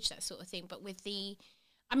can gauge that sort of thing. But with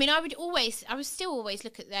I would still always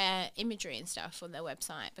look at their imagery and stuff on their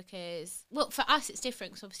website because, well, for us it's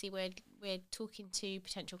different because obviously we're talking to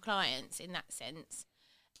potential clients in that sense.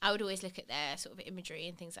 I would always look at their sort of imagery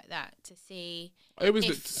and things like that to see. I always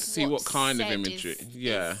look to see what kind of imagery.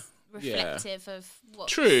 Is reflective of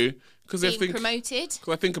what's true because being promoted.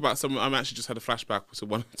 Because I think about someone. I'm actually just had a flashback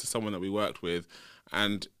to someone that we worked with,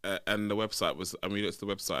 and the website was. And we looked at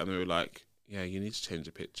the website and we were like, "Yeah, you need to change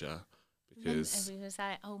the picture." Because and we was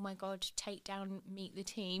like, "Oh my god, take down, meet the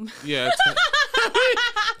team." Yeah,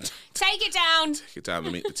 take it down. Take it down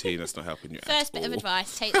and meet the team. That's not helping you. First bit of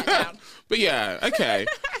advice: take that down. But yeah, okay.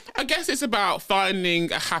 I guess it's about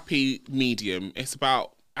finding a happy medium. It's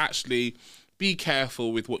about actually be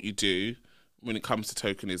careful with what you do when it comes to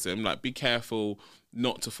tokenism. Like, be careful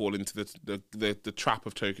not to fall into the trap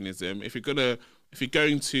of tokenism. If you're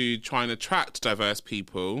going to try and attract diverse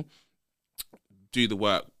people, do the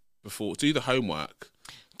work. Do the homework.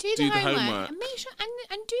 Do the homework. And make sure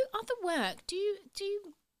and do other work. Do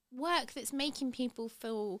work that's making people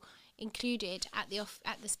feel included at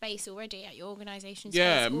the space already, at your organisation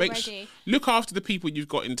space already. Look after the people you've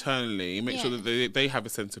got internally. Make sure that they have a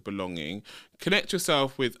sense of belonging. Connect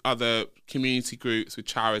yourself with other community groups, with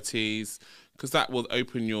charities, because that will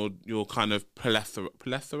open your kind of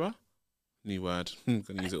plethora. New word. I'm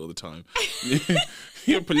going to use it all the time.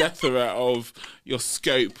 Your plethora of your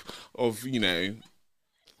scope of,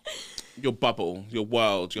 your bubble, your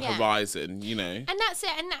world, your horizon, And that's it.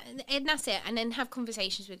 And that's it. And then have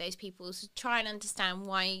conversations with those people to try and understand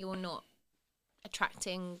why you're not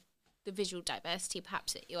attracting the visual diversity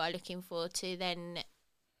perhaps that you are looking for to then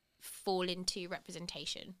fall into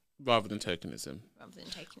representation. Rather than tokenism.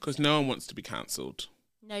 Because no one wants to be cancelled.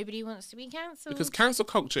 Nobody wants to be cancelled. Because cancel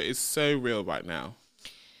culture is so real right now.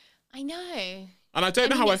 I know. And I don't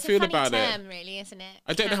know how I feel about it. Really, isn't it?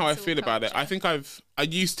 I don't know how I feel about it. I think I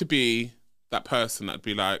used to be that person that'd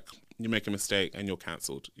be like, you make a mistake and you're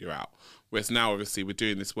cancelled, you're out. Whereas now, obviously, we're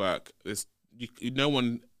doing this work. No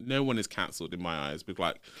one is cancelled in my eyes. But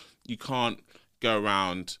like, you can't go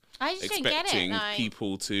around expecting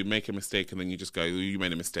people to make a mistake and then you just go, you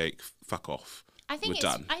made a mistake, fuck off. I think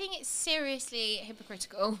it's seriously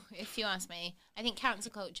hypocritical, if you ask me. I think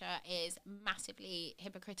cancel culture is massively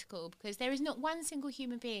hypocritical because there is not one single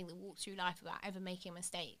human being that walks through life without ever making a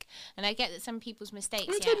mistake. And I get that some people's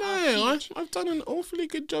mistakes are huge. I've done an awfully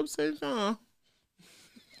good job so far.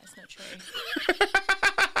 That's not true.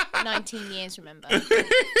 19 years, remember.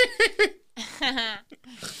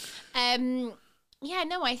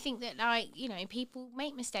 I think that people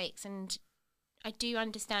make mistakes, and I do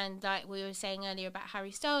understand, like we were saying earlier about Harry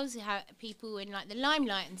Styles, how people in like the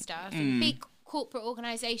limelight and stuff, and big corporate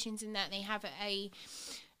organisations, in that they have a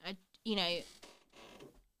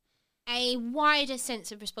wider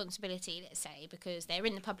sense of responsibility, let's say, because they're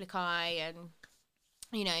in the public eye and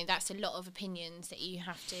you know, that's a lot of opinions that you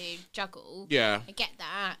have to juggle. Yeah. I get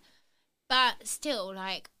that. But still,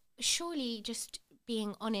 like, surely just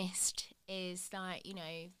being honest is, like, you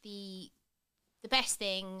know, the best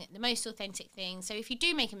thing, the most authentic thing. So if you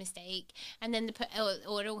do make a mistake and then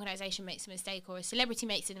or an organisation makes a mistake or a celebrity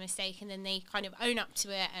makes a mistake and then they kind of own up to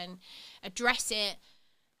it and address it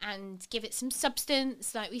and give it some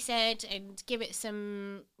substance, like we said, and give it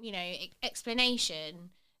some, you know, explanation,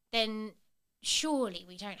 then surely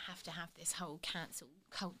we don't have to have this whole cancel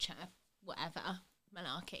culture, whatever,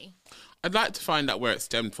 malarkey. I'd like to find out where it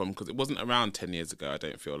stemmed from, because it wasn't around 10 years ago. I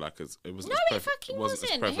don't feel like it wasn't. No, as it fucking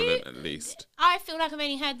wasn't as wasn't. prevalent, at least. I feel like I've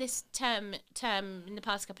only heard this term in the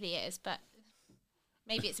past couple of years, but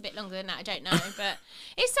maybe it's a bit longer than that. I don't know, but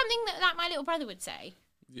it's something that my little brother would say.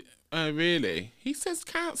 Oh, really? He says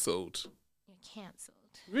cancelled. You're cancelled.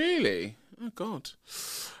 Really? Oh God.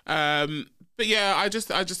 But yeah, I just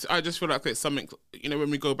feel like it's something, you know, when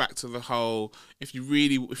we go back to the whole, if you're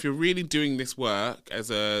really doing this work as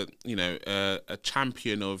a, you know, a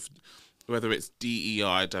champion of whether it's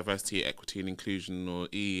DEI, diversity, equity and inclusion, or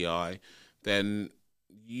EEI, then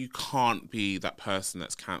you can't be that person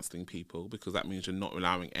that's cancelling people, because that means you're not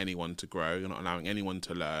allowing anyone to grow, you're not allowing anyone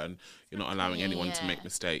to learn, you're not allowing anyone to make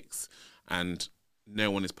mistakes, and no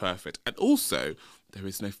one is perfect. And also, there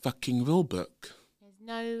is no fucking rule book. There's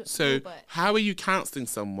no So rule book. how are you cancelling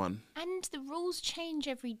someone? And the rules change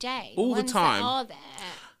every day. All the ones time. That are there.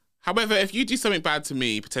 However, if you do something bad to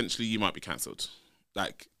me, potentially you might be cancelled.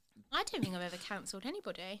 Like, I don't think I've ever cancelled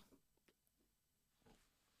anybody.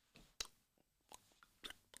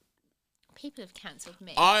 People have cancelled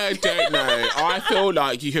me. I don't know. I feel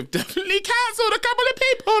like you have definitely cancelled a couple of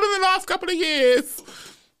people in the last couple of years.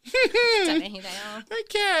 Don't know who they are.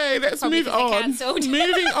 Okay, let's Probably move 'cause they're on. cancelled.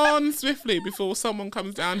 Moving on swiftly before someone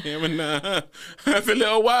comes down here and has a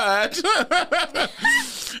little word.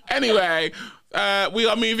 Anyway, we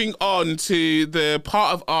are moving on to the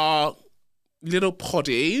part of our little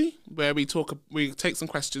poddy where we take some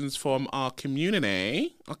questions from our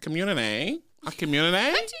community. Our community. Why do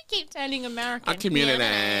you keep turning American? Our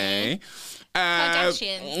community.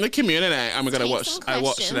 Kardashians. The community. Oh my God, Take some I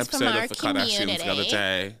watched an questions from episode our of the Kardashians the other community.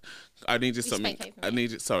 day. I needed something. spoke over me.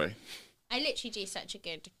 Sorry. I literally do such a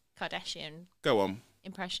good Kardashian Go on.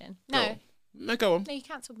 impression. Go No. on. No, go on. No, you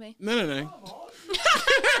cancelled me. No.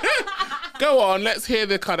 Go on. Let's hear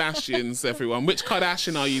the Kardashians, everyone. Which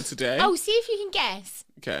Kardashian are you today? Oh, see if you can guess.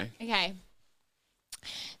 Okay. Okay.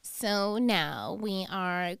 So now we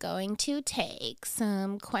are going to take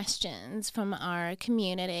some questions from our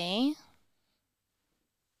community.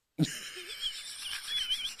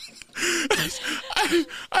 I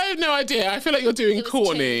have no idea. I feel like you're doing It was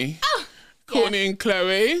Courtney. Oh, Courtney and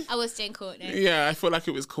Chloe. I was doing Courtney. Yeah, I feel like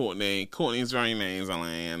it was Courtney. Courtney's very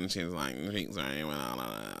nasally and she's like, speaks very well.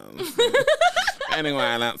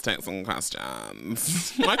 Anyway, let's take some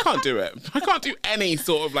questions. I can't do it. I can't do any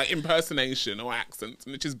sort of like impersonation or accent,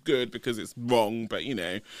 which is good because it's wrong, but you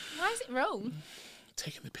know. Why is it wrong?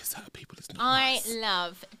 Taking the piss out of people is not I nice.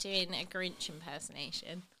 love doing a Grinch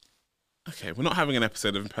impersonation. Okay, we're not having an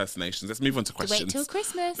episode of impersonations. Let's move on to questions. Wait till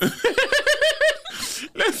Christmas.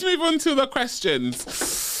 Let's move on to the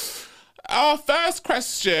questions. Our first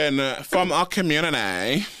question from our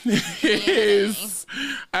community is,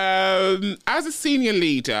 as a senior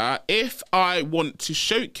leader, if I want to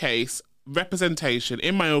showcase representation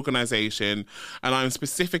in my organisation and I'm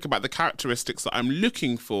specific about the characteristics that I'm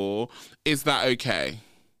looking for, is that okay?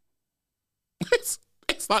 It's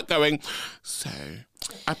like going, so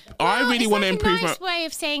I really want to improve nice way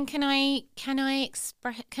of saying, can I showcase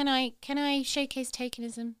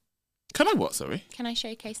tokenism? Can I what, sorry? Can I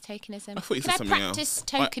showcase tokenism? I thought you said Can I something practice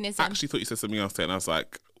else. tokenism? I actually thought you said something else then. I was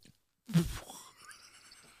like...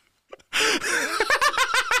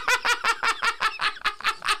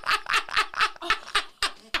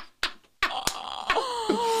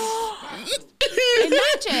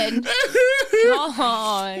 Imagine.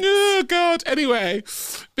 God. Oh, God. Anyway.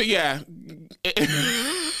 But yeah.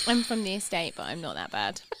 I'm from the estate, but I'm not that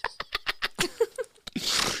bad.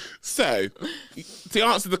 So, the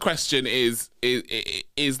answer to the question is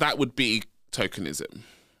that would be tokenism.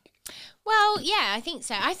 Well, yeah, I think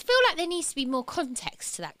so. I feel like there needs to be more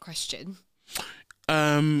context to that question.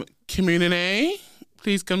 Community,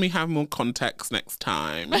 please can we have more context next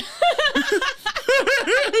time?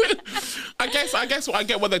 I guess what I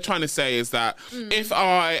get what they're trying to say is that if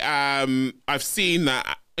I've seen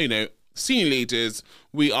that, you know, senior leaders,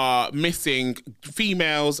 we are missing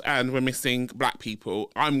females and we're missing black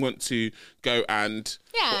people. I want to go and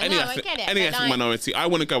Yeah, I get it, any but ethnic like- minority. I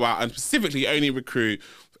want to go out and specifically only recruit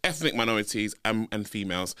ethnic minorities and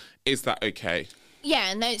females. Is that okay?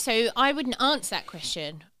 Yeah, no, so I wouldn't answer that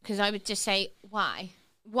question because I would just say, why?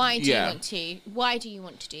 Why do you want to? Why do you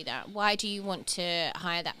want to do that? Why do you want to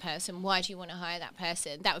hire that person? Why do you want to hire that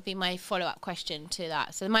person? That would be my follow-up question to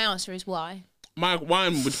that. So my answer is why. My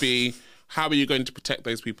one would be, how are you going to protect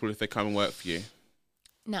those people if they come and work for you?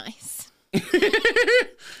 Nice.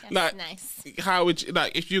 Like, nice. How would you,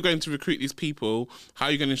 like, if you're going to recruit these people, how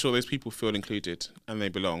are you going to ensure those people feel included and they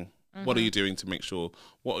belong? What are you doing to make sure?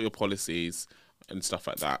 What are your policies and stuff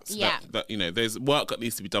like that? So that, you know, there's work that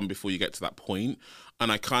needs to be done before you get to that point.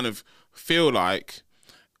 And I kind of feel like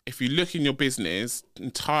if you look in your business,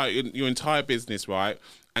 your entire business, right,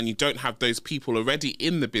 and you don't have those people already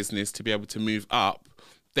in the business to be able to move up,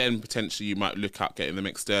 then potentially you might look at getting them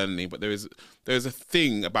externally. But there is a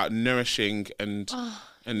thing about nourishing and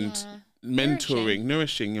nourishing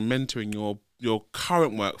and mentoring your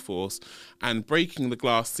current workforce and breaking the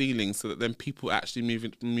glass ceiling so that then people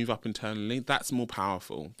actually move up internally. That's more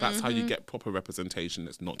powerful. That's how you get proper representation.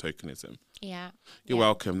 That's not tokenism. Yeah. You're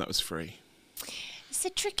welcome. That was free. It's a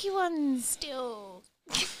tricky one still.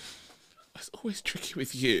 It's always tricky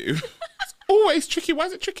with you. It's always tricky. Why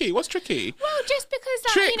is it tricky? What's tricky? Well, just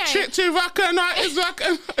because Trick to Raka Night is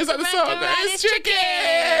Raka. Is that the song? It's tricky.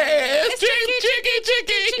 It's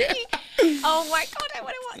tricky. Oh my God, I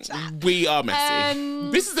want to watch that. We are messy.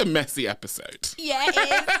 This is a messy episode. Yeah,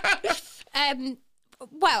 it is.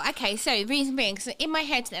 Well, okay, so reason being, because in my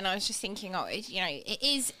head then I was just thinking, it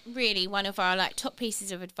is really one of our like top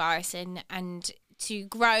pieces of advice and to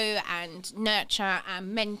grow and nurture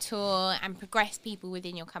and mentor and progress people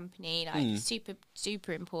within your company, like super,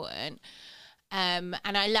 super important. And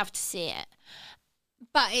I love to see it.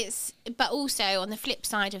 But also on the flip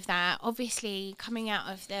side of that, obviously coming out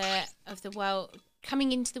of the world,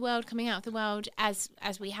 coming into the world, coming out of the world as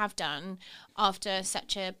we have done after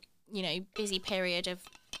such a, busy period of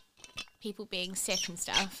people being sick and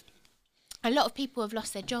stuff, a lot of people have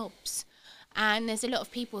lost their jobs. And there's a lot of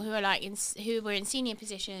people who are who were in senior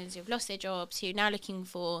positions, who've lost their jobs, who are now looking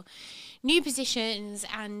for new positions,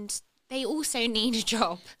 and they also need a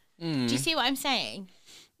job. Do you see what I'm saying?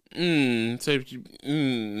 Yeah.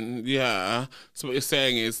 So what you're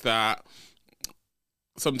saying is that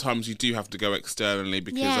sometimes you do have to go externally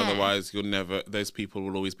because otherwise those people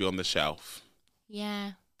will always be on the shelf.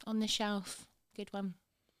 Yeah, on the shelf. Good one.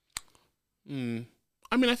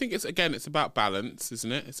 I mean, I think it's about balance,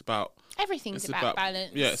 isn't it? Everything's about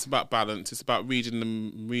balance. Yeah, it's about balance. It's about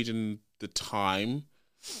reading the time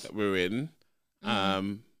that we're in.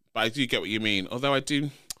 But I do get what you mean. Although I do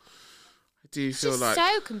feel like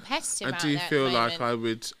so competitive. I do feel like I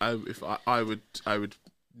would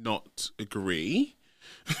not agree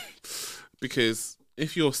because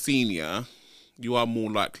if you're senior, you are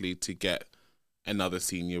more likely to get another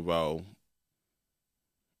senior role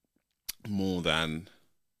more than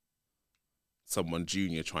someone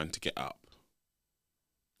junior trying to get up.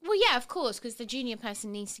 Well, yeah, of course, because the junior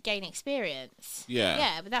person needs to gain experience. Yeah.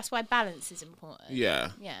 Yeah, but that's why balance is important.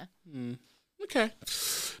 Yeah. Yeah. Okay.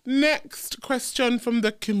 Next question from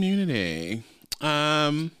the community.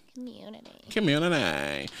 Community.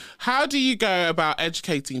 How do you go about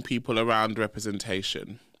educating people around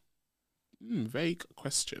representation? Vague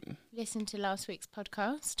question. Listen to last week's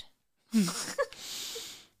podcast.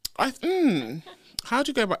 How do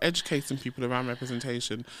you go about educating people around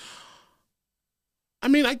representation? I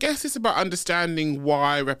mean, I guess it's about understanding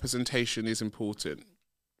why representation is important.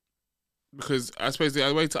 Because I suppose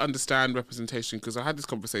the way to understand representation, because I had this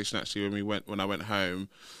conversation actually when I went home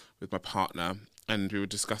with my partner, and we were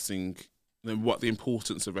discussing what the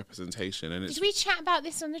importance of representation. And did we chat about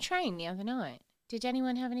this on the train the other night? Did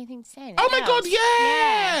anyone have anything to say? Oh my God,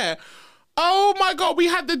 yeah! Oh my God, we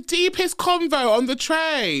had the deepest convo on the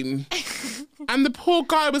train. And the poor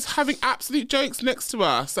guy was having absolute jokes next to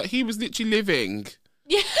us that he was literally living.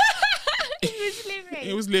 Yeah,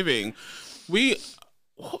 he was living.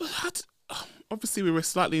 Obviously we were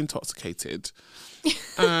slightly intoxicated.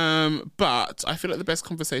 But I feel like the best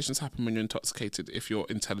conversations happen when you're intoxicated if you're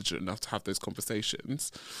intelligent enough to have those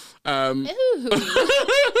conversations.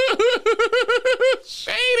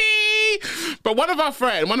 Shady! But one of our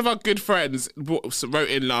good friends wrote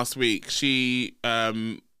in last week. We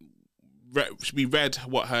read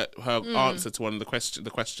what her answer to one of the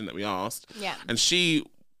question that we asked. Yeah. And she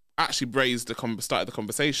actually started the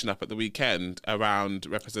conversation up at the weekend around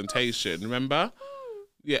representation. Remember?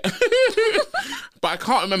 Yeah. But I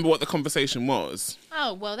can't remember what the conversation was.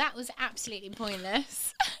 Oh, well, that was absolutely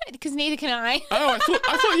pointless because neither can I. Oh, I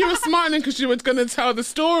thought you were smiling because you were going to tell the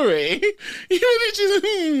story. You were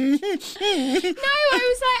literally No, I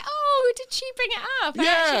was like, oh, did she bring it up? I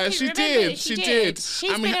Yeah, actually she couldn't remember did. that She did.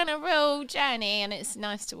 She's And we been on a real journey and it's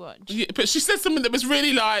nice to watch. Yeah, but she said something that was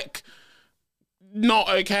really like not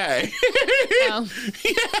okay. Oh.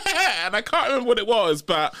 Yeah, and I can't remember what it was,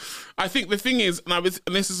 but I think the thing is, and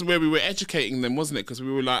this is where we were educating them, wasn't it? Because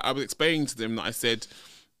we were like, I was explaining to them that I said,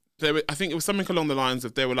 I think it was something along the lines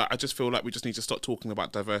of they were like, I just feel like we just need to stop talking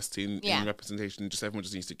about diversity in representation. Just everyone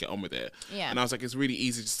just needs to get on with it. Yeah. And I was like, it's really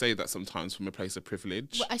easy to say that sometimes from a place of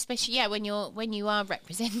privilege. Well, especially when you are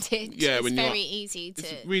represented. Yeah, it's when you very are, easy to.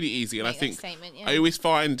 It's really easy, and I make that think statement, yeah. I always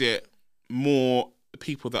find it more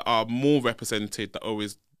people that are more represented that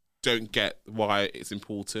always don't get why it's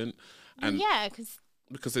important, and yeah,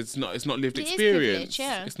 because it's not lived It is experience. privilege,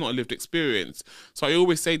 yeah. It's not a lived experience. So I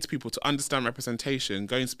always say to people, to understand representation,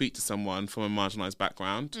 go and speak to someone from a marginalised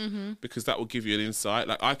background, because that will give you an insight.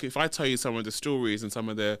 Like if I tell you some of the stories and some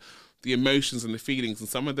of the emotions and the feelings and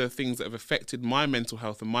some of the things that have affected my mental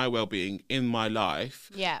health and my well-being in my life,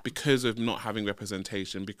 because of not having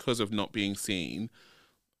representation, because of not being seen,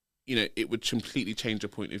 you know, it would completely change your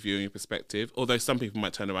point of view and your perspective. Although some people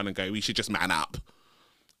might turn around and go, we should just man up.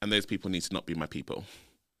 And those people need to not be my people.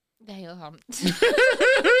 They aren't.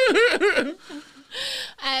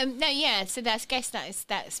 No, yeah. So I guess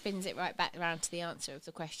that spins it right back around to the answer of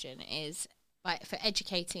the question is, like, for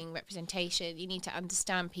educating representation, you need to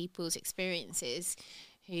understand people's experiences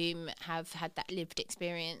whom have had that lived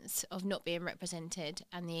experience of not being represented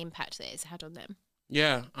and the impact that it's had on them.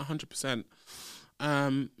 Yeah, 100%.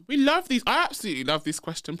 We love these. I absolutely love this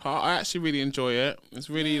question part. I actually really enjoy it. It's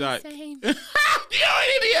really like... Same. You're an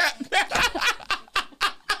idiot!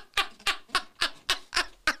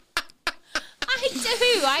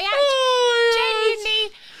 I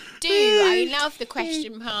genuinely do. I love the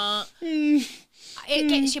question part. It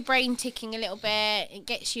gets your brain ticking a little bit. It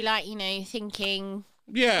gets you, like, you know, thinking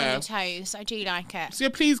on your toes. I do like it. So yeah,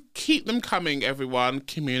 please keep them coming, everyone.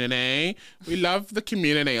 Community. We love the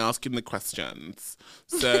community asking the questions.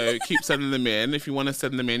 So keep sending them in. If you want to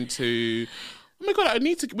send them in to... Oh my God,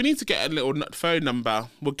 we need to get a little phone number.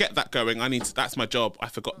 We'll get that going. That's my job. I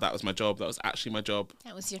forgot that was my job. That was actually my job.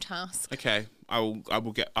 That was your task. Okay. I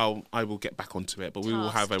will get back onto it, but we will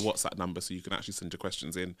have a WhatsApp number so you can actually send your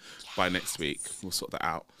questions in by next week. We'll sort that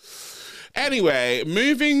out. Anyway,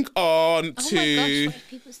 moving on to... Oh my gosh, what if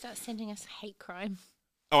people start sending us hate crime?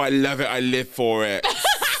 Oh, I love it. I live for it.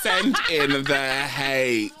 Send in the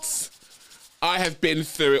hate. I have been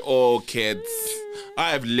through it all, kids. I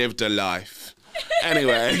have lived a life.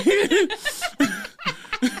 Anyway,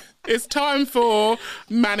 it's time for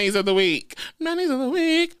Mannies of the Week. Mannies of the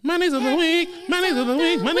Week. Mannies of the Week. Mannies of the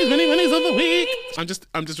Week. Mannies of the Week.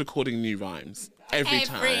 I'm just recording new rhymes every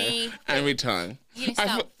time. You need to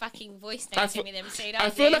start fucking voice noting me them soon. I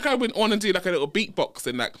feel like I would want to do like a little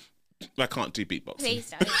beatboxing. Like, I can't do beatboxing. Please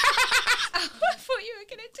don't. I thought you were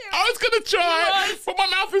going to do it. I was going to try, but my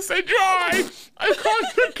mouth is so dry. I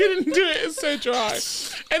couldn't do it. It's so dry.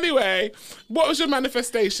 Anyway, what was your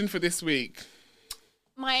manifestation for this week?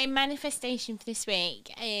 My manifestation for this week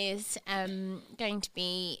is going to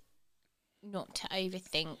be not to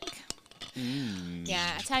overthink.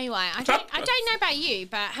 Yeah, I tell you why. I don't know about you,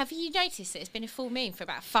 but have you noticed that it's been a full moon for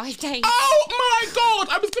about 5 days? Oh my God!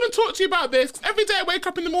 I was going to talk to you about this. Every day I wake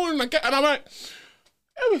up in the morning and I'm like,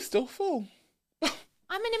 oh, it's still full.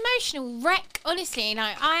 I'm an emotional wreck, honestly.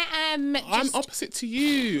 Like, I'm opposite to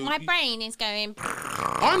you. My brain is going...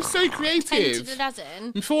 I'm so 10 creative. to the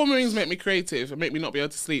dozen. Full moons make me creative and make me not be able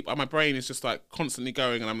to sleep. And my brain is just like constantly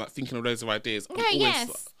going and I'm like thinking of loads of ideas.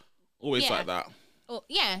 Always like that.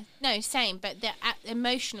 Same. But the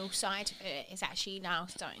emotional side of it is actually now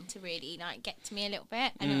starting to really like get to me a little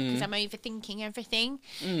bit, and because I'm overthinking everything.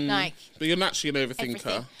 Like, but you're naturally an overthinker.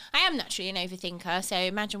 Everything. I am naturally an overthinker. So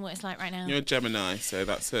imagine what it's like right now. You're a Gemini, so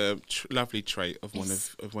that's a lovely trait of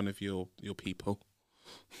one of your people.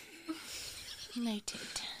 Noted.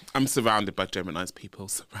 I'm surrounded by Gemini's people.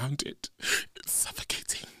 Surrounded. It's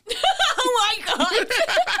suffocating. Oh my God.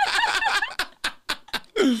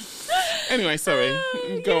 Anyway, sorry.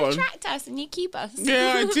 Go on. You attract us and you keep us.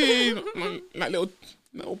 Yeah, I do. Like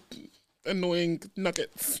little annoying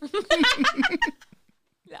nuggets.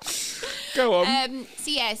 Go on.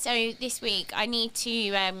 So this week I need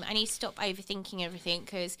to stop overthinking everything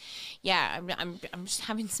because I'm just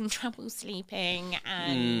having some trouble sleeping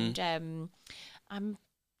and I'm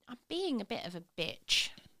being a bit of a bitch.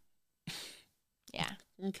 Yeah.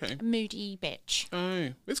 Okay. A moody bitch.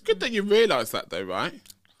 Oh, it's good that you realise that, though, right?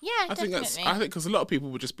 Yeah, I think definitely. I think because a lot of people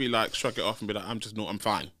would just be like, shrug it off and be like, I'm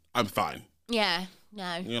fine. I'm fine. Yeah,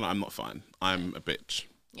 no. You're like, I'm not fine. I'm a bitch.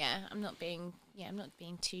 Yeah, I'm not being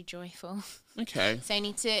too joyful. Okay. So I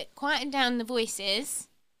need to quieten down the voices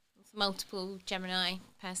of multiple Gemini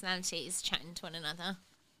personalities chatting to one another.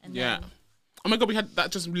 And Yeah. then, Oh my God,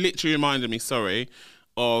 that just literally reminded me, sorry,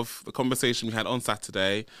 of the conversation we had on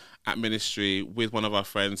Saturday at ministry with one of our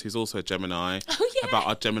friends who's also a Gemini about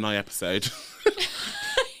our Gemini episode.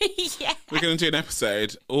 yeah. We're going to do an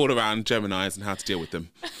episode all around Geminis and how to deal with them.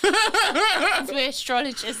 We're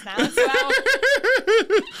astrologers now as well.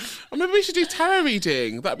 Or maybe we should do tarot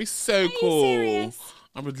reading. That'd be so cool. Serious?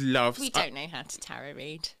 I would love. We don't know how to tarot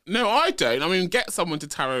read. No, I don't. I mean, get someone to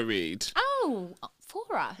tarot read. Oh,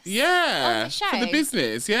 for us? Yeah, On the show? for the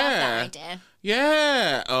business. Love Yeah, that idea.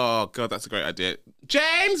 yeah. Oh God, that's a great idea.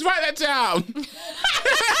 James, write that down.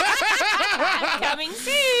 Coming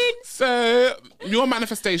soon. So your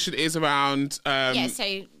manifestation is around. Yeah,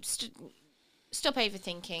 so stop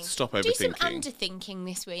overthinking. Stop Do some overthinking. underthinking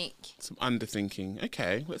this week. Some underthinking.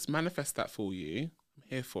 Okay, let's manifest that for you. I'm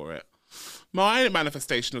here for it. My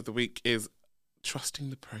manifestation of the week is trusting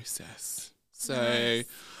the process. So Nice.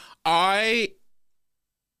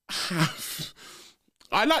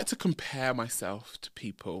 I like to compare myself to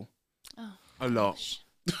people Oh, a lot. gosh.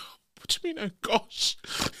 What do you mean, oh gosh?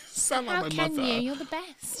 Sound How like my can mother. you? You're the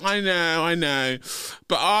best. I know.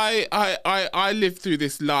 But I live through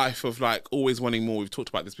this life of like always wanting more. We've talked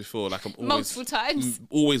about this before. Like I'm always Multiple times.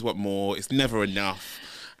 always want more. It's never enough.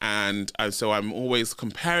 And so I'm always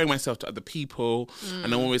comparing myself to other people,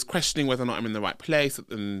 and I'm always questioning whether or not I'm in the right place.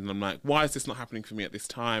 And I'm like, why is this not happening for me at this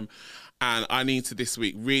time? And I need to this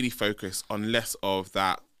week really focus on less of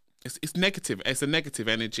that. It's negative. It's a negative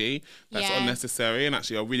energy that's Yeah. unnecessary. And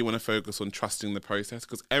actually, I really want to focus on trusting the process,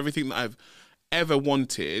 because everything that I've ever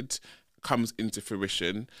wanted comes into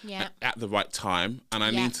fruition Yeah. at the right time. And I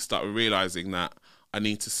Yeah. need to start realizing that I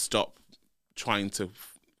need to stop trying to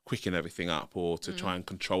quicken everything up or to try and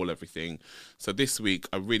control everything. So this week,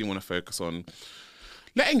 I really want to focus on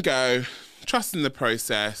letting go, trusting the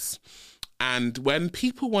process. And when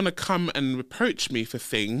people want to come and reproach me for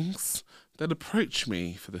things, they'll approach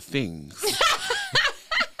me for the things.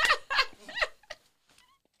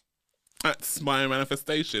 That's my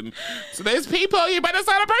manifestation. So those people, you better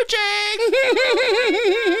start approaching.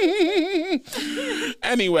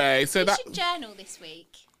 Anyway, so We should journal this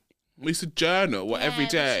week. we should journal, every We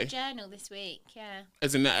day? should journal this week. Yeah.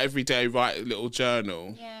 As in that every day, write a little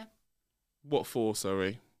journal. Yeah. What for,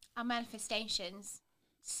 sorry? Our manifestations.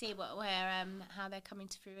 See how they're coming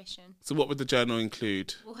to fruition. So what would the journal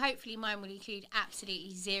include? Well, hopefully mine will include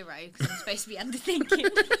absolutely zero because I'm supposed to be underthinking.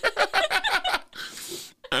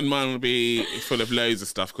 And mine will be full of loads of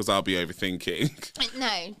stuff because I'll be overthinking.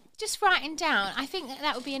 No, just writing down. I think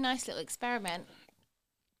that would be a nice little experiment.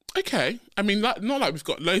 Okay. I mean, not like we've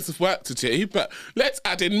got loads of work to do, but let's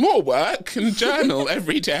add in more work and journal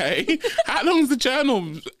every day. How long is the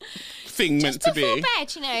journal thing meant to Before be?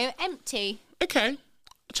 bed, empty. Okay.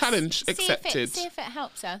 Challenge accepted. See if it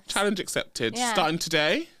helps us. Challenge accepted. Yeah. Starting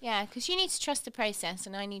today. Yeah, because you need to trust the process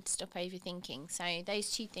and I need to stop overthinking. So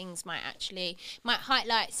those two things might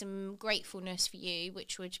highlight some gratefulness for you,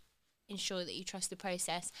 which would ensure that you trust the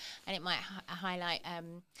process, and it might highlight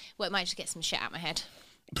it might just get some shit out of my head.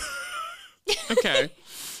 Okay.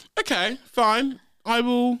 Okay, fine. I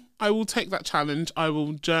will take that challenge. I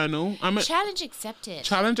will journal. Challenge accepted.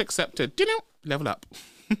 Challenge accepted. Level up.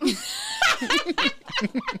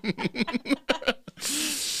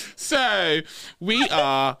 So we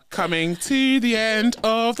are coming to the end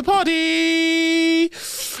of the poddy.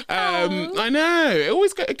 I know.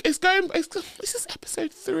 This is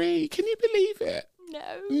episode 3. Can you believe it?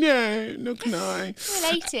 No. No, can I? I'm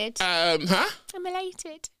elated. Huh? I'm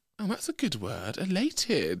elated. Oh, that's a good word.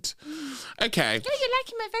 Elated. Okay. Oh, you're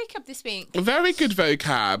liking my vocab this week. Very good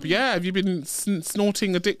vocab. Yeah. Have you been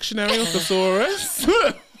snorting a dictionary or thesaurus?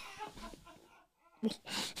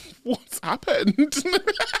 What's happened?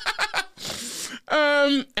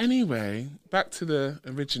 Anyway, back to the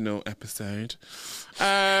original episode.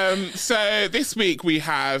 So this week we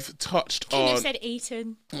have touched Couldn't on. have said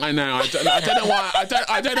eaten. I know. I don't know why.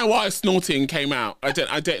 I don't know why snorting came out. I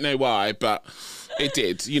don't know why, but it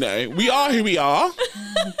did. We are who we are.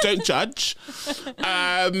 Don't judge.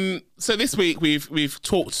 So this week we've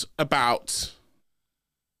talked about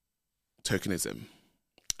tokenism.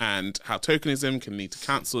 and how tokenism can lead to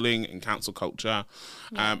cancelling and cancel culture,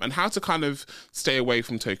 and how to kind of stay away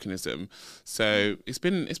from tokenism. So it's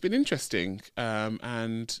been interesting.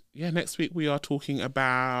 And yeah, next week we are talking about,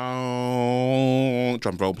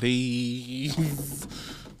 drum roll please,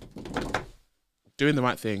 doing the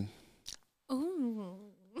right thing. Ooh,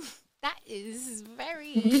 that is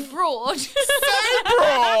very broad. So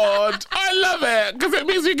broad. I love it because it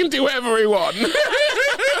means we can do whatever we want.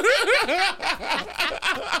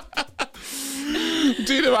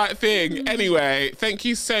 Do the right thing. Anyway, thank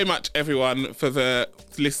you so much, everyone, for the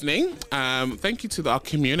listening. Thank you to our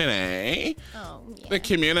community. Oh, yeah. The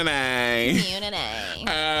community.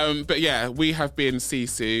 Community. But yeah, we have been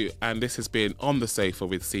Sisu, and this has been On the Sofa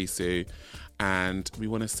with Sisu. And we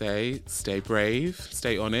want to say, stay brave,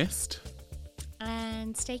 stay honest.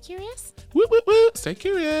 And stay curious. Woo, woo, woo. Stay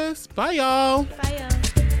curious. Bye, y'all. Bye,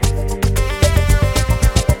 y'all.